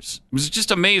 years. It was just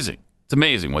amazing. It's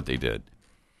amazing what they did.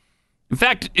 In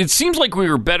fact, it seems like we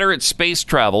were better at space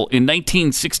travel in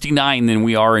 1969 than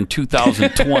we are in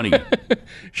 2020.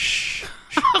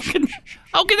 How can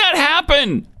that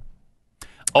happen?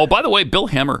 Oh, by the way, Bill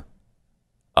Hemmer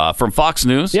from Fox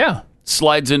News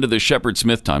slides into the Shepard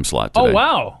Smith time slot today. Oh,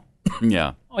 wow.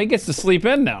 Yeah. Oh, he gets to sleep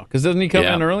in now, because doesn't he come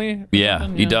in early? Yeah,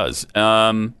 he does.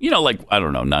 Like, I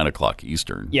don't know, 9 o'clock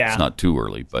Eastern. Yeah. It's not too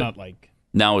early, but not like...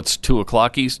 now it's 2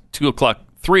 o'clock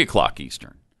 3 o'clock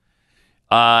Eastern.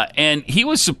 And he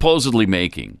was supposedly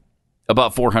making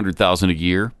about $400,000 a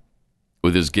year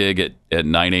with his gig at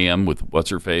 9 a.m. with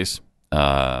what's-her-face.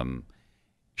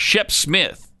 Shep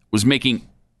Smith was making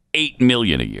 $8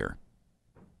 million a year.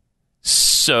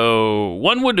 So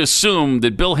one would assume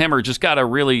that Bill Hemmer just got a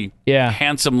really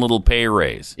handsome little pay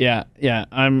raise. Yeah.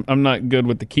 I'm not good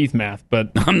with the Keith math,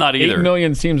 but I'm not either. $8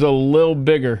 million seems a little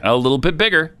bigger. A little bit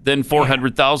bigger than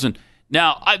 $400,000.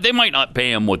 Now they might not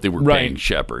pay him what they were paying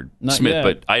Shepard Smith, yet.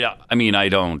 but I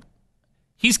don't.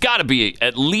 He's got to be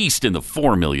at least in the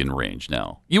 $4 million range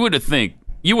now. You would have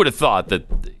thought that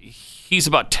he's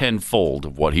about tenfold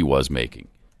of what he was making.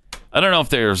 I don't know if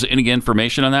there's any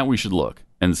information on that. We should look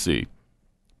and see.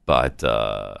 But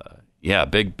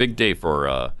big day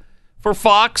for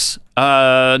Fox.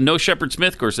 No Shepard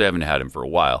Smith. Of course, they haven't had him for a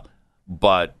while,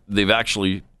 but they've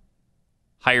actually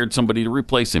hired somebody to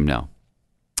replace him now.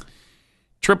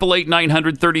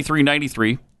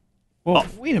 888-900-3393. Well,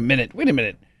 wait a minute.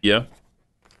 Yeah.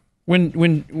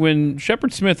 When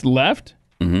Shepard Smith left,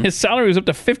 his salary was up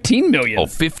to $15 million. Oh,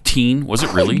 15? Was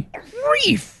it really?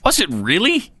 Grief! Was it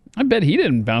really? I bet he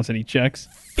didn't bounce any checks.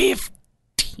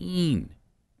 15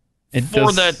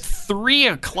 for that 3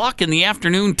 o'clock in the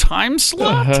afternoon time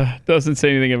slot. Doesn't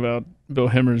say anything about Bill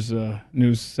Hemmer's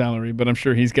new salary, but I'm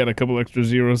sure he's got a couple extra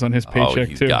zeros on his paycheck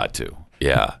he's too. Got to,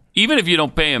 yeah. Even if you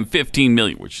don't pay him $15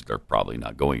 million, which they're probably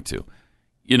not going to,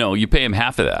 you pay him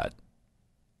half of that,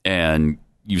 and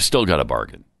you've still got a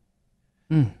bargain.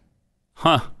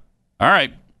 Huh? All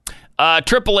right.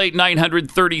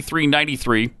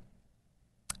 888-900-3393.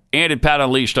 And at Pat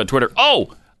Unleashed on Twitter.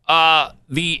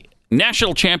 The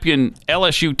national champion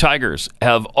LSU Tigers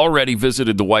have already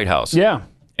visited the White House. Yeah.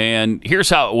 And here's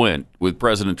how it went with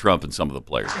President Trump and some of the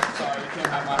players.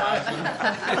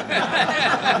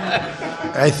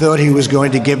 I thought he was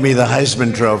going to give me the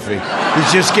Heisman Trophy.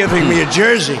 He's just giving me a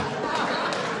jersey.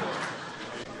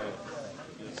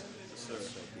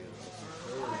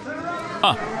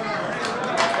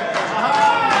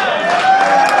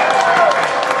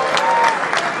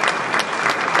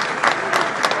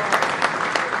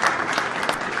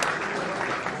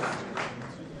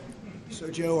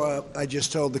 Joe, I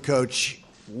just told the coach,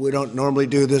 we don't normally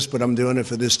do this, but I'm doing it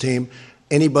for this team.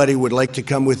 Anybody would like to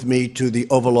come with me to the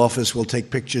Oval Office, we'll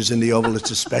take pictures in the Oval. It's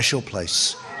a special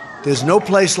place. There's no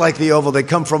place like the Oval. They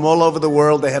come from all over the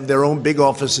world. They have their own big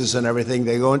offices and everything.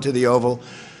 They go into the Oval,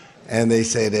 and they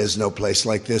say there's no place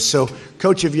like this. So,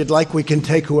 Coach, if you'd like, we can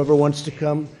take whoever wants to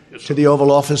come to the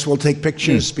Oval Office. We'll take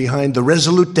pictures behind the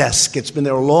Resolute desk. It's been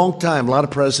there a long time, a lot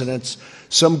of presidents.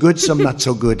 Some good, some not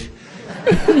so good.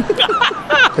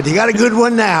 But you got a good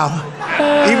one now,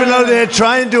 even though they're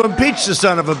trying to impeach the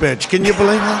son of a bitch. Can you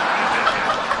believe that?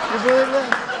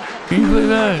 Can you believe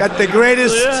that? Got the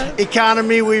greatest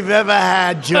economy we've ever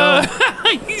had, Joe.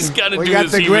 He's got to do this. We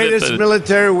got the greatest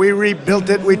military. We rebuilt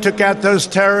it. We took out those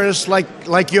terrorists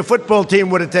like your football team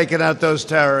would have taken out those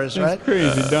terrorists, right? That's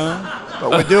crazy, Don. But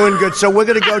we're doing good. So we're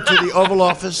going to go to the Oval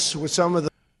Office with some of the...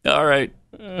 All right.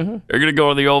 They're going to go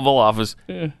to the Oval Office.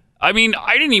 I mean,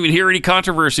 I didn't even hear any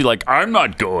controversy like, I'm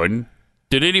not going.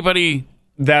 Did anybody?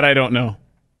 That I don't know.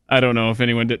 I don't know if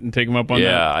anyone didn't take him up on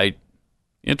that. Yeah,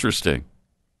 interesting.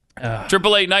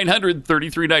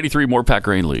 888-900-3393. More Pat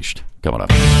Gray Unleashed coming up.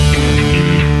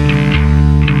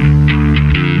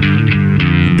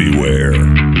 Beware.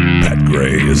 Pat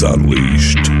Gray is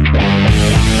unleashed.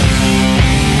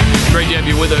 Great to have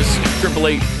you with us.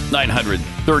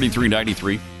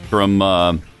 888-900-3393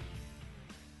 from...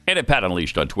 and at Pat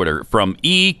Unleashed on Twitter from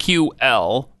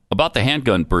EQL about the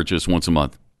handgun purchase once a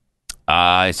month.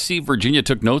 I see Virginia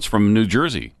took notes from New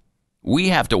Jersey. We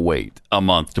have to wait a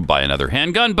month to buy another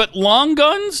handgun, but long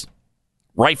guns,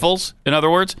 rifles, in other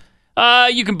words,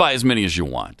 you can buy as many as you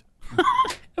want.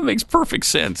 That makes perfect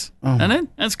sense, doesn't it?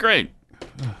 That's great.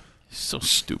 So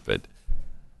stupid.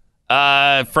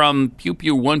 From Pew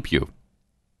Pew One Pew.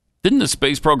 Didn't the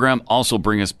space program also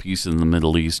bring us peace in the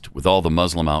Middle East with all the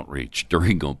Muslim outreach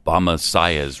during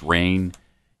Obama-Sia's reign?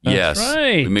 That's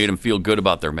right. We made them feel good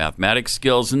about their mathematics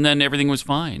skills, and then everything was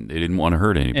fine. They didn't want to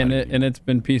hurt anybody. And it's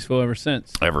been peaceful ever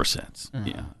since. Ever since,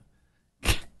 yeah.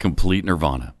 Complete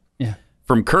nirvana. Yeah.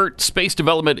 From Kurt, space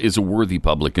development is a worthy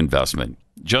public investment.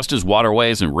 just as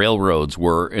waterways and railroads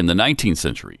were in the 19th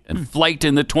century and flight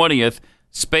in the 20th.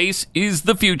 Space is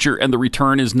the future, and the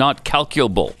return is not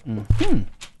calculable.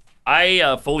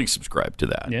 I fully subscribe to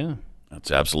that. Yeah.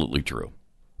 That's absolutely true.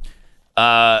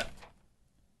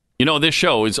 This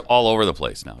show is all over the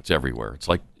place now. It's everywhere. It's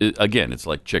like, again, it's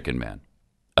like Chicken Man.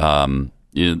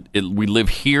 We live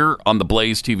here on the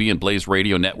Blaze TV and Blaze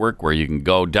Radio Network, where you can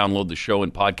go download the show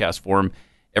in podcast form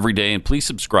every day, and please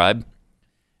subscribe.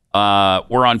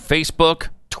 We're on Facebook,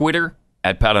 Twitter,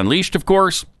 at Pat Unleashed, of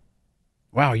course.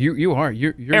 Wow,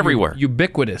 you're everywhere.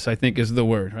 Ubiquitous, I think, is the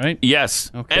word, right?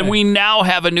 Yes. Okay. And we now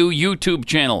have a new YouTube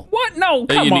channel. What? No,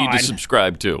 that come you on. need to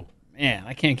subscribe to. Man,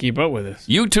 I can't keep up with this.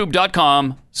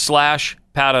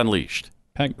 YouTube.com/Pat Unleashed.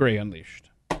 Pat Gray Unleashed.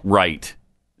 Right.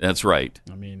 That's right.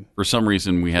 I mean, for some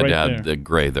reason, we had to add the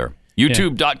gray there.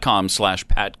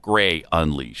 YouTube.com/Pat Gray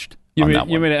Unleashed. You may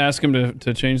to ask him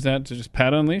to change that to just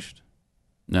Pat Unleashed?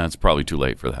 No, it's probably too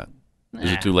late for that.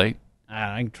 Is it too late?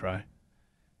 I can try.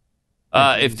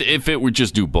 If it would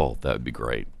just do both, that would be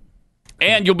great.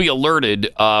 And you'll be alerted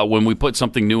when we put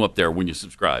something new up there when you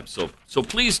subscribe. So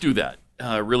please do that.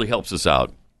 It really helps us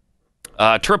out.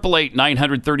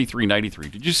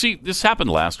 888-900-3393. Did you see this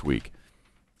happened last week?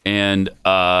 And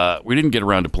we didn't get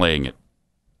around to playing it.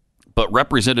 But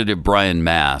Representative Brian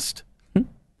Mast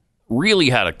really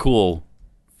had a cool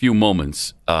few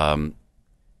moments at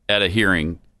a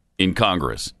hearing in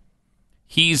Congress.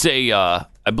 He's I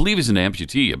believe he's an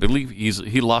amputee. I believe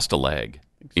he lost a leg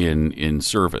in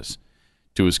service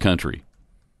to his country.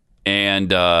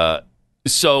 And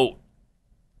so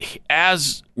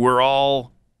as we're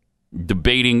all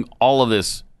debating all of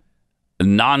this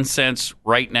nonsense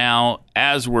right now,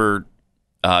 as we're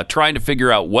trying to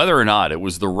figure out whether or not it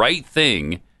was the right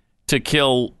thing to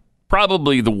kill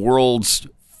probably the world's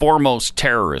foremost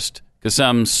terrorist,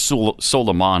 Qasem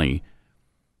Soleimani,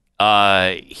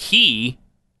 he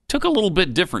took a little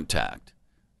bit different tact.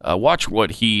 Watch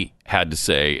what he had to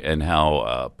say and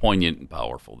how poignant and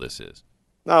powerful this is.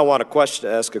 Now I want to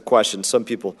ask a question. Some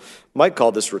people might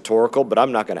call this rhetorical, but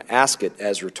I'm not going to ask it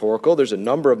as rhetorical. There's a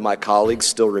number of my colleagues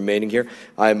still remaining here.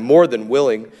 I am more than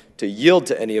willing to yield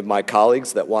to any of my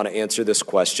colleagues that want to answer this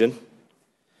question.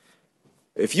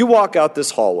 If you walk out this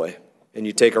hallway and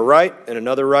you take a right and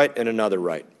another right and another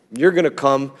right, you're going to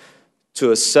come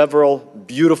to several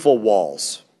beautiful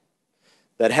walls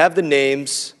that have the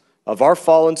names of our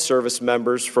fallen service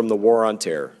members from the War on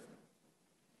Terror.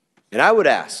 And I would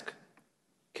ask,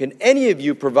 can any of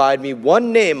you provide me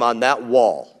one name on that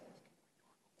wall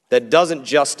that doesn't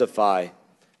justify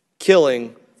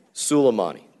killing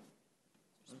Soleimani?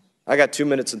 I got 2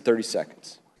 minutes and 30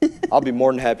 seconds. I'll be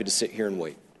more than happy to sit here and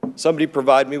wait. Somebody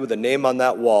provide me with a name on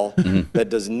that wall that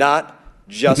does not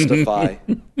justify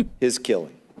his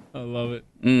killing. I love it.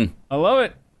 I love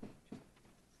it.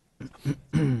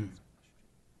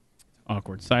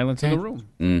 Awkward silence in the room.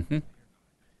 Mm-hmm.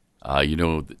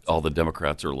 All the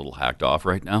Democrats are a little hacked off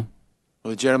right now.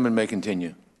 Well, the gentleman may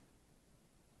continue.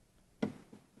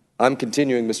 I'm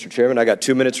continuing, Mr. Chairman. I got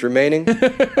 2 minutes remaining.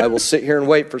 I will sit here and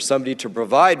wait for somebody to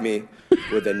provide me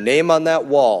with a name on that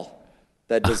wall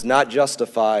that does not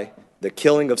justify the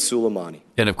killing of Soleimani.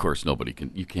 And of course,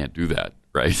 you can't do that,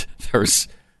 right?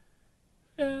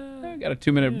 I got a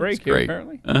 2 minute break here,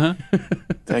 apparently.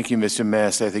 Thank you, Mr.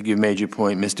 Mast. I think you've made your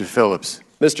point. Mr. Phillips.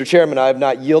 Mr. Chairman, I have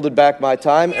not yielded back my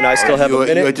time, and I still have a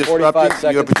minute and 45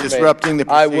 seconds You're disrupting the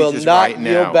procedures I will not right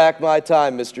now. yield back my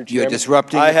time, Mr. Chairman. You're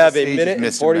disrupting I the have a procedures, minute and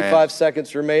Mr. 45 Mast.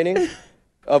 seconds remaining,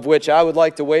 of which I would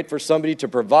like to wait for somebody to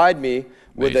provide me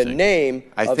with a name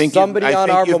of somebody on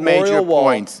our memorial wall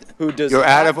who does You're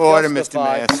out of order, Mr.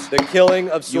 justify Mast. the killing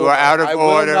of Soleimani. You are out of I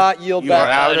order. will not yield You are back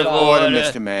out my of time. order,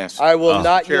 Mr. Mast. I will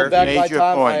not Chair, yield back you my made your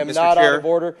time. point. I am Mr. not Chair, out of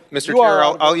order. Mr. You are Chair,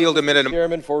 out of I'll order, yield a minute. Mr.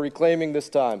 Chairman, for reclaiming this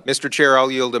time. Mr. Chair,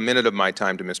 I'll yield a minute of my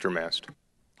time to Mr. Mast.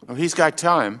 Oh, he's got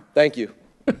time. Thank you.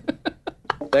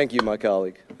 Thank you, my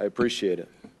colleague. I appreciate it.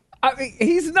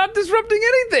 He's not disrupting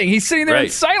anything. He's sitting there in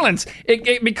Right. silence.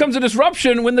 It becomes a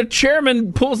disruption when the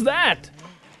chairman pulls that.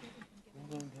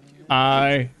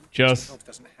 I just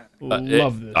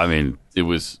love this. I mean, it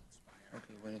was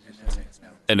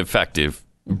an effective,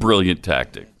 brilliant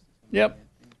tactic. Yep.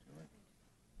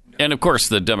 And of course,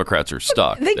 the Democrats are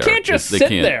stuck. They there. can't just sit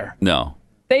there. No.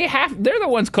 They're the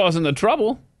ones causing the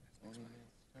trouble.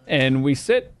 And we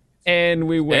sit and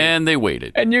we wait. And they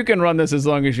waited. And you can run this as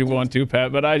long as you want to,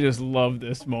 Pat, but I just love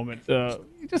this moment. Yeah,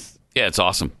 it's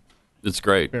awesome. It's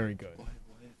great. Very good.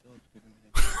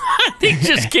 They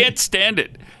just can't stand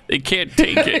it. They can't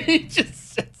take it. He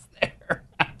just sits there.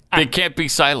 They can't be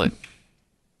silent.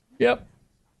 Yep.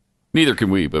 Neither can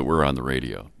we, but we're on the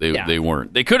radio. Yeah. They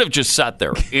weren't. They could have just sat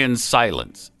there in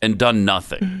silence and done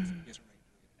nothing.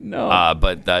 No.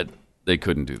 But they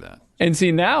couldn't do that. And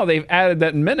see, now they've added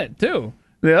that minute, too.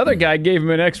 The other guy gave him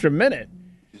an extra minute.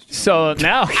 So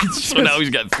now now he's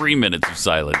got 3 minutes of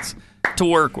silence to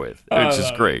work with, which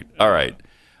is great. All right.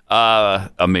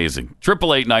 Amazing.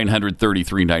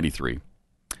 888-900-3393.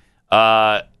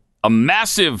 A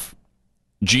massive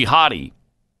jihadi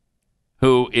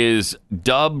who is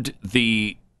dubbed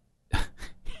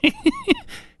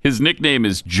his nickname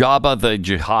is Jabba the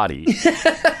Jihadi,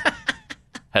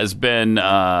 has been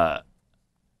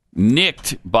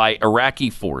nicked by Iraqi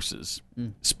forces,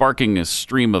 sparking a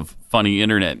stream of funny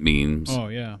internet memes. Oh,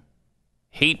 yeah.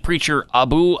 Hate preacher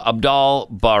Abu Abdal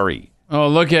Bari. Oh,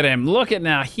 look at him. Look at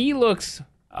now. He looks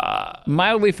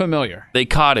mildly familiar. They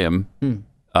caught him.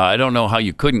 I don't know how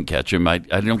you couldn't catch him. I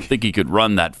don't think he could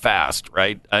run that fast,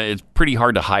 right? It's pretty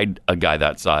hard to hide a guy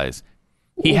that size.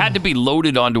 He had to be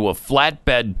loaded onto a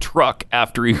flatbed truck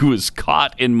after he was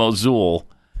caught in Mosul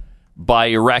by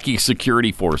Iraqi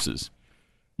security forces.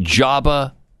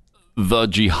 Jabba the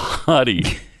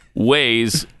Jihadi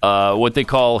weighs what they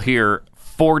call here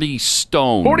 40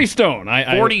 stone. 40 stone.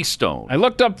 40 stone. I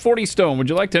looked up 40 stone. Would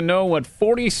you like to know what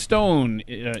 40 stone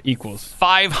equals?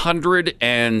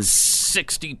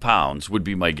 560 pounds would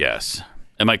be my guess.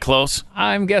 Am I close?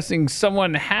 I'm guessing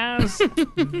someone has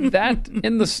that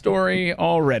in the story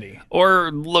already.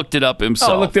 Or looked it up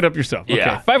himself. Oh, looked it up yourself. Okay.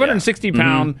 Yeah, 560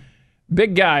 pound,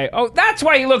 big guy. Oh, that's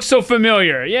why he looks so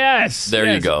familiar. Yes.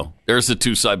 There you go. There's the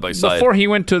two side by side. Before he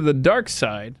went to the dark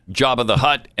side. Jabba the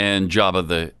Hutt and Jabba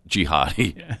the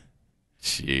Jihadi. Yeah.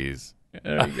 Jeez.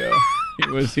 There you go.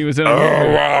 He was in a movie.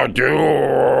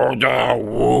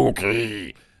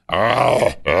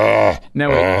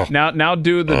 Now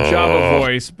do the Jabba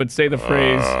voice, but say the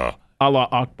phrase Allah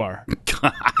Akbar.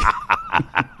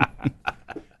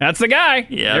 That's the guy.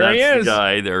 Yeah, there that's he is. the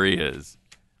guy. There he is.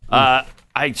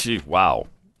 Wow.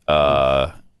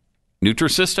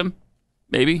 Nutrisystem,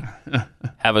 maybe.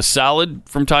 Have a salad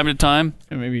from time to time.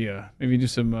 And maybe do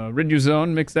some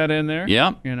Riduzone, mix that in there.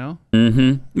 Yeah. You know?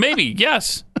 Mm-hmm. Maybe,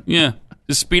 yes. Yeah.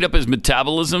 Just speed up his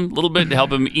metabolism a little bit to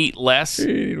help him eat less.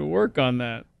 You need to work on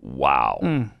that.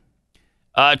 Wow.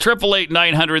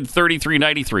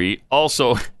 888-900-3393.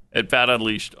 Also at Pat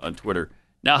Unleashed on Twitter.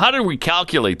 Now, how did we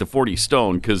calculate the 40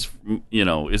 stone? Because,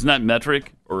 isn't that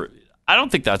metric? Or I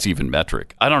don't think that's even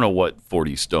metric. I don't know what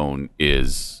 40 stone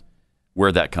is,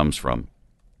 where that comes from.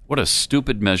 What a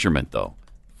stupid measurement, though.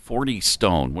 40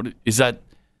 stone. What is that?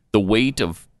 The weight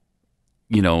of,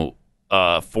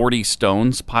 40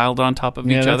 stones piled on top of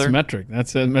each other? Yeah, that's metric.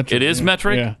 That's a metric. It is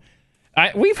metric? Yeah.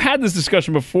 We've had this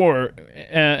discussion before,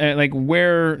 like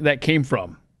where that came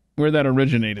from, where that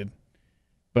originated.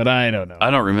 But I don't know. I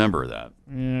don't remember that.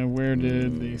 Yeah, where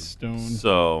did the stone...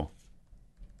 So...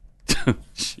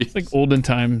 It's like olden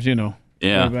times, Yeah.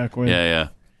 Way back when. Yeah.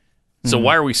 So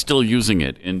why are we still using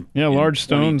it in large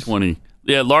stones. 2020?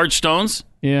 Yeah, large stones?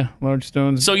 Yeah, large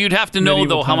stones. So you'd have to know,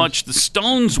 though, how much the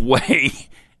stones weigh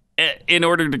in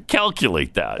order to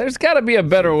calculate that. There's got to be a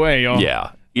better way, y'all.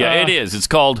 Yeah, it is. It's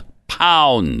called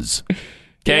pounds.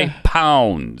 Okay, Yeah.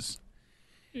 Pounds.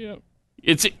 Yep.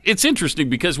 It's interesting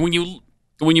because when you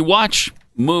watch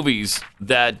movies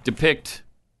that depict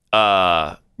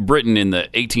Britain in the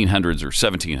 1800s or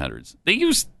 1700s,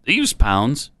 they use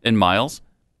pounds and miles.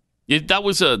 That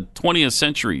was a 20th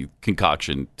century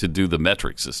concoction to do the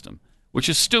metric system, which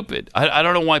is stupid. I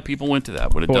don't know why people went to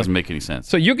that, but it doesn't make any sense.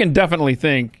 So you can definitely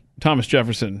thank Thomas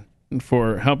Jefferson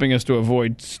for helping us to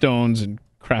avoid stones and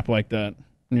crap like that.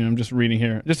 I'm just reading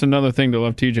here. Just another thing to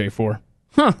love TJ for.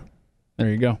 Huh. There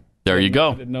you go. There you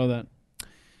go. I didn't know that.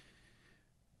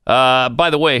 By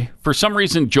the way, for some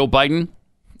reason, Joe Biden,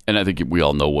 and I think we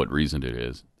all know what reason it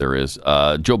is. There is.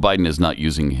 Joe Biden is not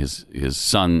using his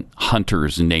son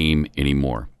Hunter's name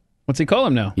anymore. What's he call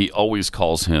him now? He always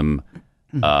calls him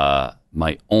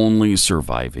my only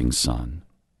surviving son.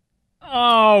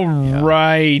 Oh,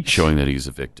 right. Showing that he's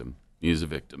a victim. He's a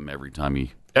victim every time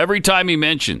he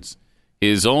mentions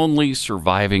his only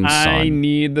surviving son. I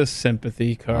need the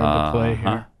sympathy card to play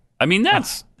here. I mean,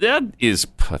 that is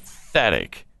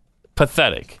pathetic.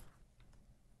 Pathetic.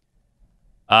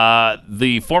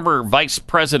 The former vice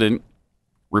president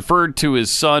referred to his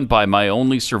son by my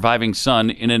only surviving son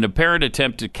in an apparent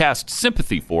attempt to cast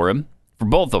sympathy for him, for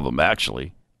both of them,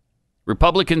 actually.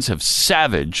 Republicans have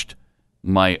savaged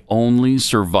my only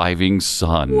surviving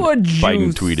son, Would you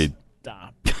Biden tweeted.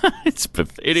 Stop.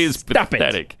 It is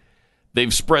pathetic.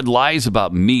 They've spread lies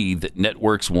about me that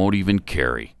networks won't even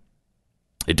carry.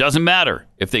 It doesn't matter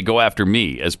if they go after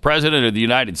me. As president of the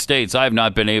United States, I have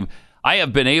not been able... I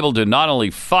have been able to not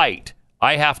only fight,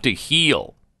 I have to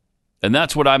heal. And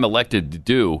that's what I'm elected to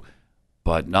do,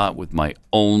 but not with my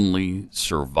only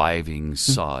surviving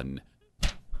son.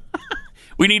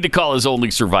 We need to call his only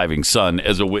surviving son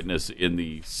as a witness in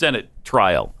the Senate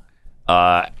trial,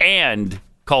 and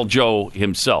call Joe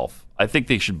himself. I think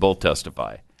they should both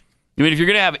testify. I mean, if you're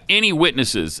going to have any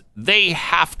witnesses, they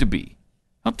have to be.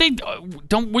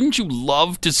 Wouldn't you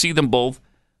love to see them both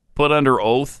put under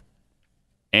oath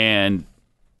and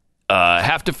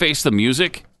have to face the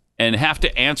music and have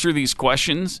to answer these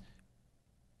questions?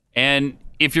 And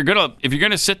if you're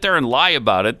gonna sit there and lie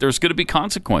about it, there's going to be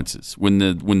consequences when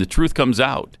the truth comes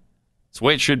out. It's the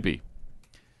way it should be.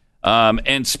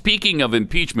 And speaking of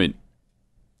impeachment,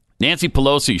 Nancy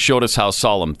Pelosi showed us how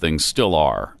solemn things still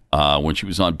are when she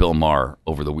was on Bill Maher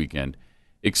over the weekend,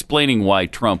 explaining why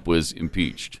Trump was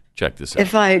impeached. Check this out.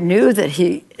 If I knew that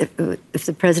if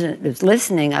the president was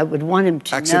listening, I would want him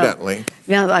to Accidentally.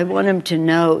 know. I want him to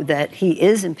know that he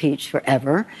is impeached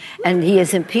forever, and he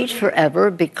is impeached forever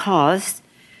because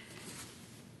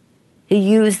he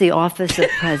used the office of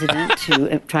president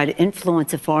to try to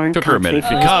influence a foreign country for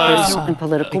his personal and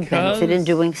political benefit. In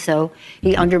doing so,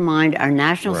 he undermined our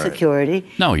national security.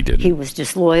 No, he didn't. He was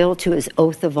disloyal to his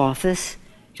oath of office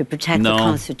to protect the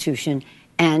Constitution,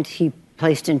 and he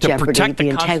placed in jeopardy the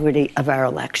integrity of our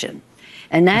election.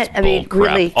 And that,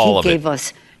 really, he gave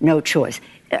us no choice.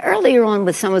 Earlier on,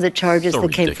 with some of the charges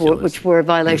that came forward, which were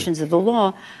violations of the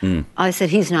law, I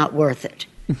said he's not worth it.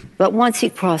 But once he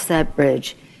crossed that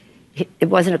bridge, it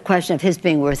wasn't a question of his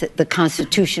being worth it. The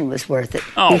Constitution was worth it.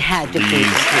 He had to be.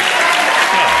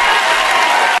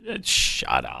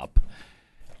 Shut up.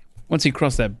 Once he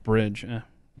crossed that bridge.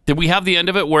 Did we have the end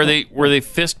of it where they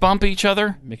fist bump each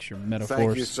other? Mix your metaphors.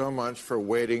 Thank you so much for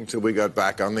waiting till we got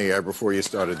back on the air before you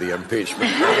started the impeachment.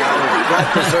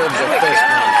 That deserves a fist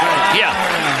bump.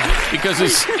 Yeah, because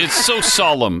it's so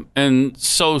solemn and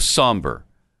so somber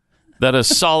that a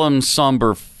solemn,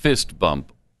 somber fist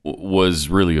bump was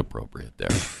really appropriate there.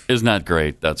 Isn't that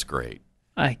great? That's great.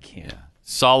 I can't. Yeah.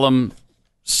 Solemn,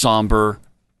 somber,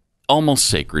 almost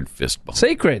sacred fist bump.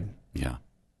 Sacred. Yeah.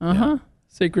 Uh-huh. Yeah.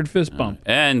 Sacred fist bump.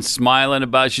 And smiling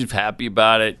about it. She's happy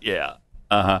about it. Yeah.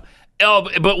 Uh-huh. Oh,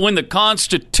 but when the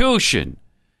Constitution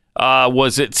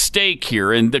was at stake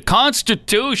here, and the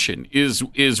Constitution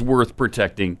is worth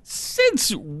protecting,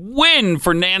 since when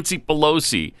for Nancy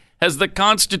Pelosi has the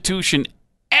Constitution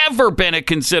ever been a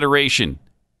consideration?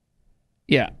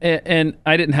 Yeah, and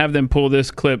I didn't have them pull this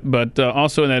clip, but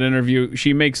also in that interview,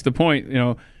 she makes the point,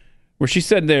 where she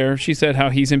said how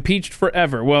he's impeached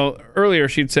forever. Well, earlier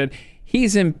she'd said,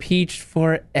 he's impeached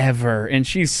forever. And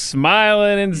she's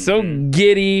smiling and so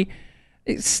giddy.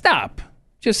 Stop.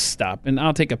 Just stop. And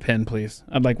I'll take a pen, please.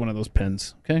 I'd like one of those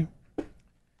pens, okay?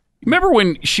 Remember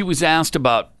when she was asked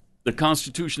about the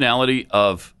constitutionality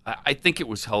of, I think it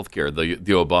was healthcare, the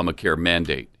Obamacare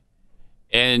mandate.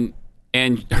 And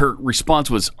her response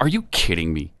was, are you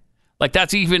kidding me? Like,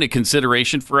 that's even a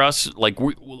consideration for us? Like,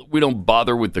 we don't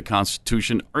bother with the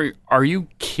Constitution? Are you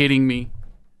kidding me?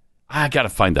 I got to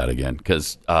find that again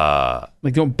because...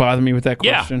 don't bother me with that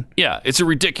question. Yeah, it's a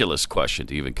ridiculous question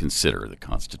to even consider the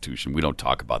Constitution. We don't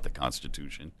talk about the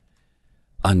Constitution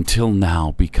until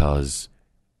now because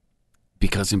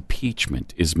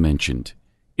impeachment is mentioned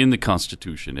in the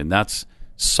Constitution, and that's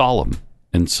solemn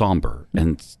and somber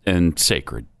and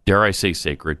sacred. Dare I say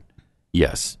sacred?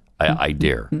 Yes, I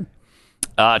dare.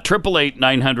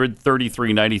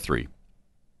 888-900-3393.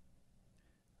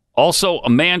 Also, a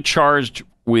man charged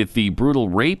with the brutal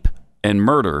rape and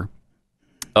murder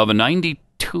of a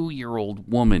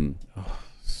 92-year-old woman. Oh,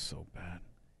 so bad.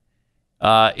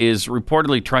 Is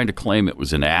reportedly trying to claim it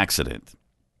was an accident.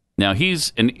 Now,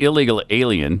 he's an illegal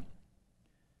alien,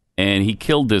 and he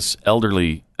killed this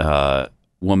elderly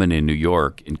woman in New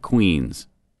York, in Queens.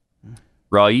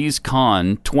 Raiz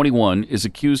Khan, 21, is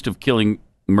accused of killing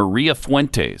Maria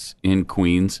Fuentes in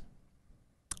Queens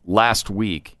last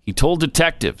week. He told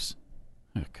detectives,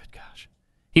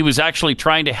 he was actually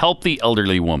trying to help the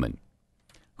elderly woman,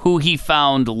 who he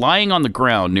found lying on the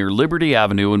ground near Liberty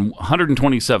Avenue and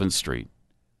 127th Street,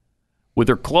 with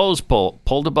her clothes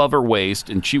pulled above her waist,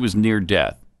 and she was near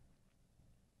death.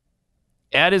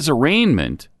 At his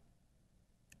arraignment,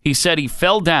 he said he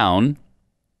fell down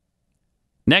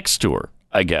next to her,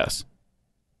 I guess.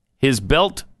 His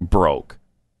belt broke.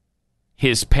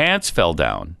 His pants fell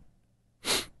down.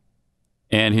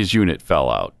 And his unit fell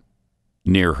out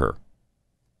near her.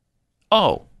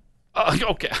 Oh,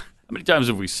 okay. How many times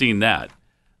have we seen that?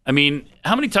 I mean,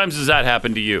 how many times has that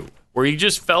happened to you? Where you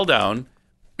just fell down,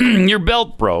 your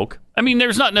belt broke. I mean,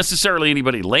 there's not necessarily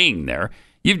anybody laying there.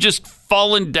 You've just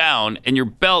fallen down and your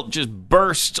belt just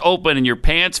bursts open and your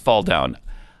pants fall down.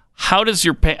 How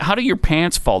do your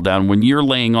pants fall down when you're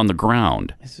laying on the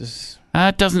ground?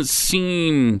 That doesn't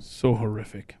seem so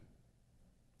horrific.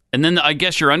 And then I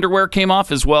guess your underwear came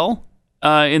off as well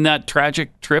in that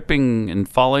tragic tripping and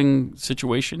falling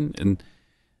situation. And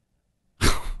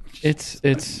it's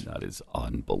that is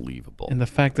unbelievable. And the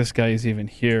fact this guy is even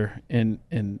here in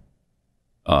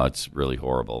it's really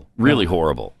horrible, really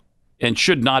horrible, and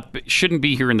shouldn't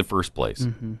be here in the first place.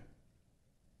 Mm-hmm.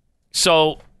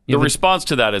 So the response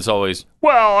to that is always,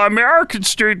 well,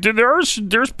 Americans do.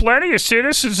 There's plenty of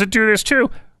citizens that do this too.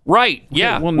 Right?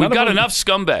 Yeah, well, we've got enough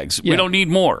scumbags. Yeah. We don't need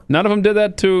more. None of them did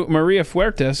that to Maria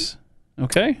Fuertes.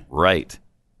 Okay. Right.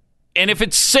 And if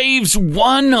it saves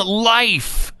one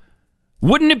life,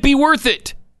 wouldn't it be worth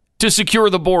it to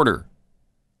secure the border?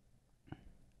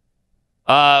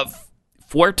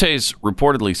 Fuertes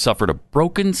reportedly suffered a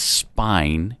broken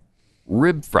spine,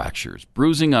 rib fractures,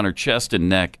 bruising on her chest and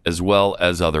neck, as well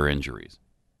as other injuries,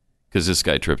 because this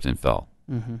guy tripped and fell.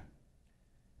 Mm-hmm.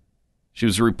 She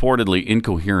was reportedly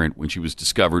incoherent when she was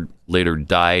discovered, later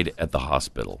died at the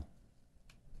hospital.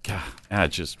 God,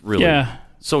 that's just really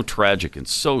so tragic and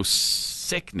so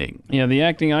sickening. Yeah, the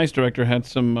acting ICE director had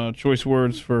some choice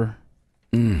words for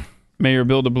Mayor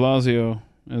Bill de Blasio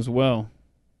as well.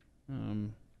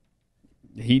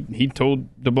 He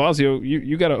told de Blasio,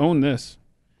 you got to own this.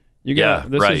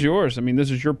 This is yours. I mean,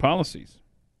 this is your policies.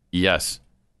 Yes.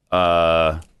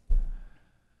 The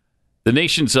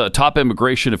nation's top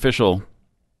immigration official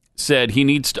said he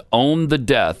needs to own the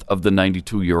death of the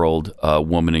 92-year-old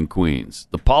woman in Queens.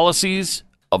 The policies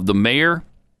of the mayor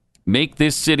make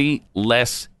this city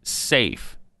less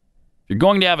safe. If you're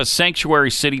going to have a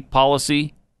sanctuary city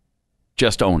policy,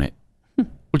 just own it,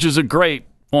 which is a great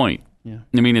point. Yeah.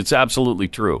 I mean, it's absolutely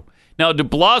true. Now, de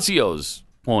Blasio's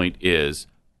point is,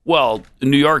 well,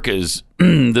 New York is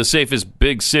the safest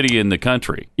big city in the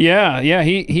country. Yeah.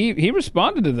 He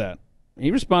responded to that. He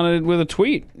responded with a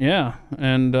tweet. Yeah,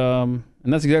 and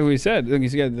that's exactly what he said. He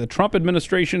said the Trump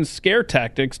administration's scare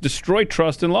tactics destroy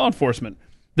trust in law enforcement.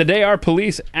 The day our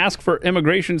police ask for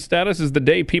immigration status is the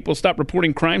day people stop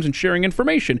reporting crimes and sharing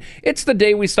information. It's the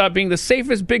day we stop being the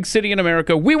safest big city in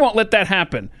America. We won't let that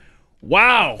happen.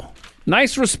 Wow.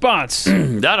 Nice response.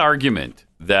 That argument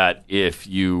that if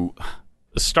you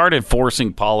start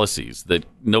enforcing policies that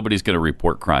nobody's going to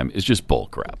report crime is just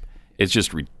bullcrap. It's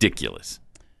just ridiculous.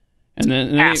 And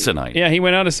then asinine. He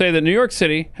went on to say that New York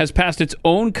City has passed its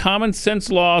own common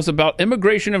sense laws about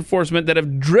immigration enforcement that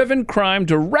have driven crime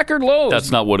to record lows.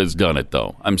 That's not what has done it,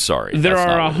 though. I'm sorry. There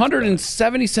are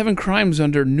 177 crimes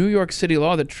under New York City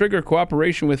law that trigger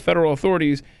cooperation with federal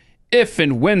authorities if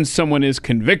and when someone is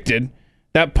convicted.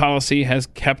 That policy has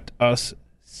kept us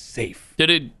safe. Did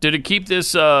it keep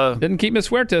this? Didn't keep Ms.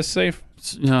 Huertas safe.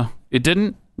 No, it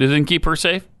didn't. It didn't keep her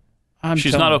safe.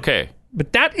 She's not okay.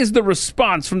 But that is the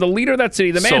response from the leader of that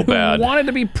city, the man who wanted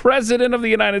to be president of the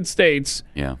United States.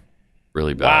 Yeah,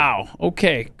 really bad. Wow.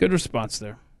 Okay, good response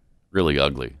there. Really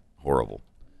ugly, horrible.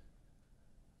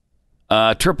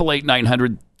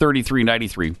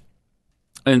 888-900-3393.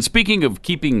 And speaking of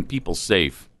keeping people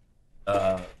safe,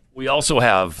 we also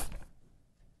have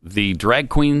the drag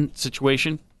queen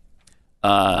situation.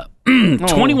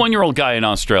 21-year-old guy in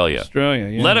Australia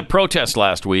led a protest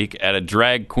last week at a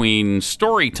drag queen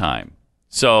story time.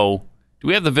 So, do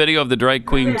we have the video of the drag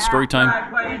queen story time?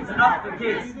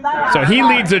 So he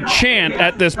leads a chant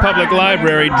at this public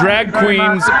library, drag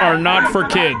queens are not for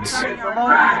kids.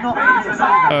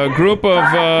 A group of,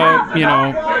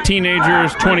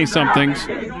 teenagers, 20-somethings.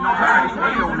 You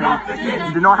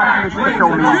do not have permission to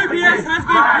film me. Are you just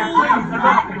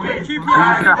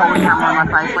going to hold the camera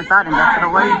on my face like that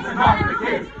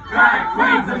indefinitely?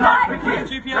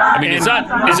 I mean, is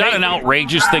that an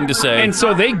outrageous thing to say? And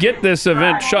so they get this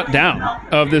event shut down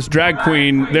of this drag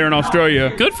queen there in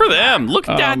Australia. Good for them. Look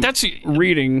at that. That's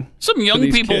reading some young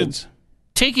people kids.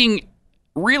 Taking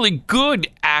really good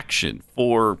action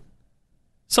for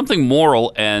something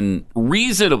moral and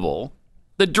reasonable.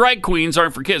 The drag queens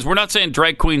aren't for kids. We're not saying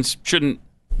drag queens shouldn't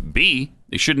be.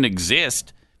 They shouldn't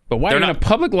exist. But why are you in a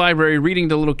public library reading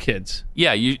to little kids?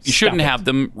 Yeah, you shouldn't have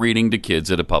them reading to kids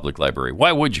at a public library.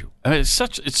 Why would you? I mean,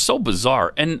 it's so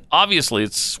bizarre. And obviously,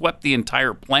 it's swept the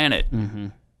entire planet. Mm-hmm.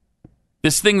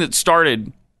 This thing that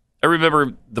started, I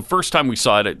remember the first time we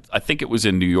saw it, I think it was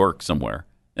in New York somewhere.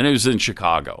 And it was in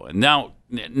Chicago. And now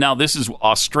this is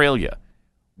Australia.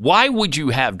 Why would you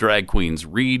have drag queens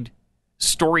read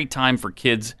story time for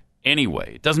kids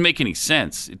anyway? It doesn't make any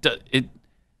sense.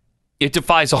 It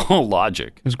defies all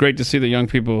logic. It was great to see the young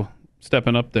people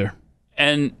stepping up there.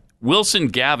 And Wilson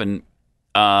Gavin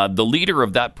the leader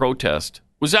of that protest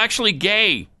was actually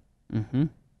gay. Mm-hmm.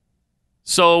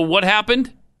 So what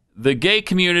happened? The gay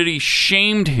community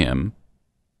shamed him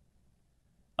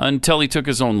until he took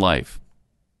his own life.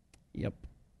 Yep.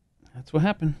 That's what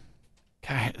happened.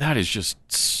 God, that is just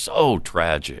so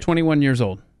tragic. 21 years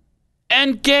old.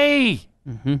 And gay.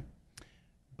 Mm-hmm.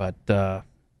 But,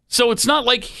 so it's not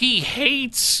like he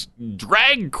hates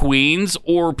drag queens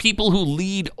or people who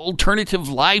lead alternative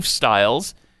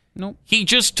lifestyles. Nope. He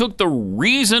just took the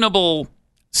reasonable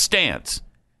stance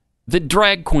that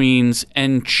drag queens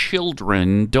and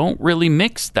children don't really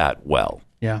mix that well.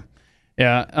 Yeah.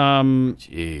 Yeah.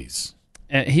 Jeez.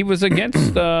 He was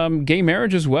against gay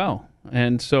marriage as well.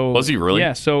 And so was he really?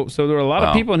 Yeah. So there were a lot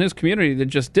of people in his community that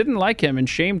just didn't like him and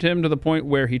shamed him to the point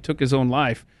where he took his own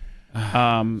life. We're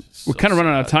kind of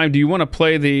running out of time. Do you want to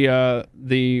play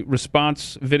the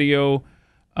response video?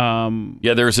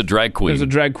 Yeah, there's a drag queen. There's a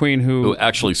drag queen who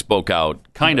actually spoke out,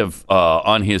 kind of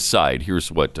on his side.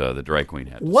 Here's what the drag queen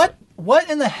had. What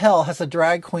in the hell has a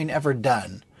drag queen ever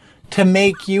done to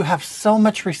make you have so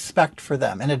much respect for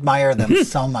them and admire them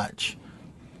so much?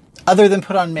 Other than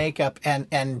put on makeup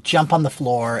and jump on the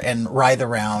floor and writhe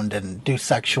around and do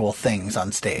sexual things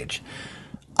on stage.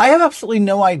 I have absolutely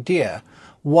no idea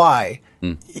why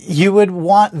you would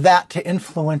want that to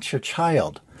influence your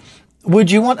child.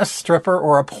 Would you want a stripper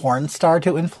or a porn star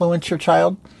to influence your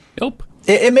child? Nope.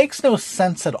 It makes no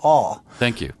sense at all.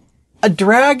 Thank you. A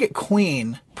drag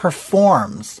queen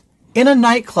performs in a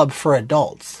nightclub for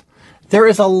adults. There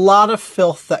is a lot of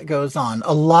filth that goes on,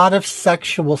 a lot of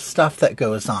sexual stuff that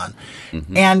goes on.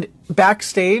 Mm-hmm. And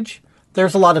backstage,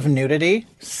 there's a lot of nudity,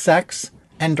 sex,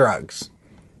 and drugs.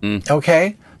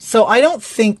 Okay? So I don't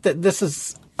think that this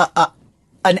is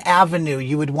an avenue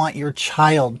you would want your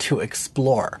child to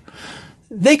explore.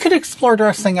 They could explore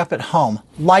dressing up at home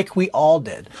like we all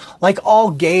did, like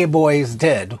all gay boys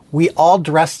did. We all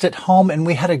dressed at home and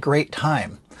we had a great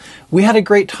time. We had a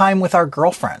great time with our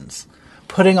girlfriends,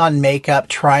 putting on makeup,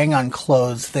 trying on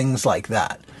clothes, things like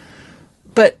that.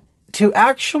 But to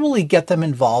actually get them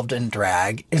involved in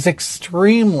drag is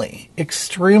extremely,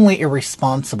 extremely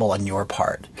irresponsible on your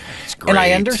part. And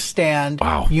I understand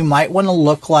you might want to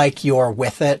look like you're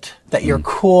with it, that you're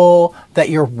cool, that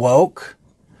you're woke,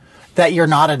 that you're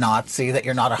not a Nazi, that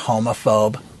you're not a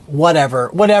homophobe,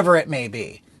 whatever it may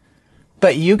be.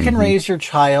 But you can raise your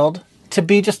child to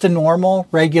be just a normal,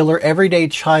 regular, everyday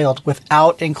child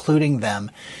without including them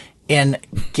in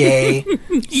gay,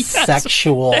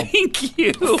 sexual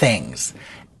things.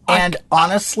 And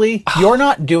honestly, you're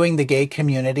not doing the gay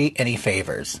community any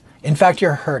favors. In fact,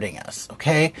 you're hurting us,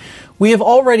 okay? We have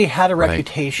already had a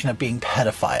reputation of being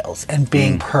pedophiles and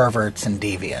being perverts and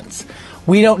deviants.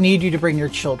 We don't need you to bring your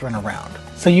children around.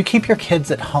 So you keep your kids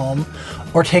at home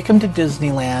or take them to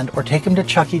Disneyland or take them to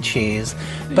Chuck E. Cheese.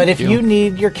 But if you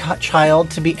need your child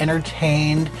to be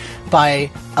entertained by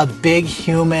a big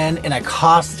human in a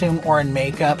costume or in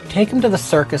makeup, take them to the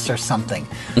circus or something.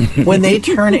 When they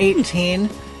turn 18,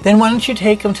 then why don't you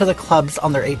take them to the clubs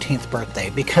on their 18th birthday?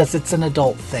 Because it's an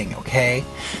adult thing, okay?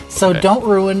 So don't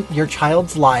ruin your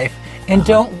child's life and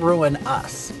don't ruin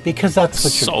us, because that's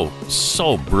what you're doing.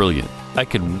 So brilliant. I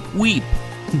could weep.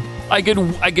 I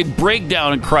could break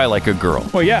down and cry like a girl.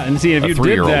 Well, yeah, and see, if you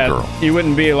did that, you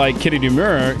wouldn't be like Kitty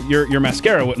Demure. Your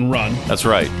mascara wouldn't run. That's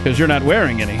right. Because you're not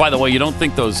wearing any. By the way, you don't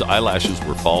think those eyelashes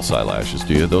were false eyelashes,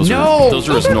 do you? Those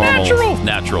are as normal,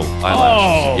 natural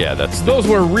eyelashes. Oh, yeah, those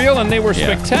were real and they were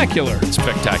spectacular.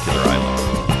 Spectacular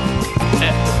eyelashes.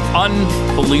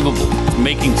 Unbelievable.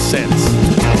 Making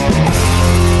sense.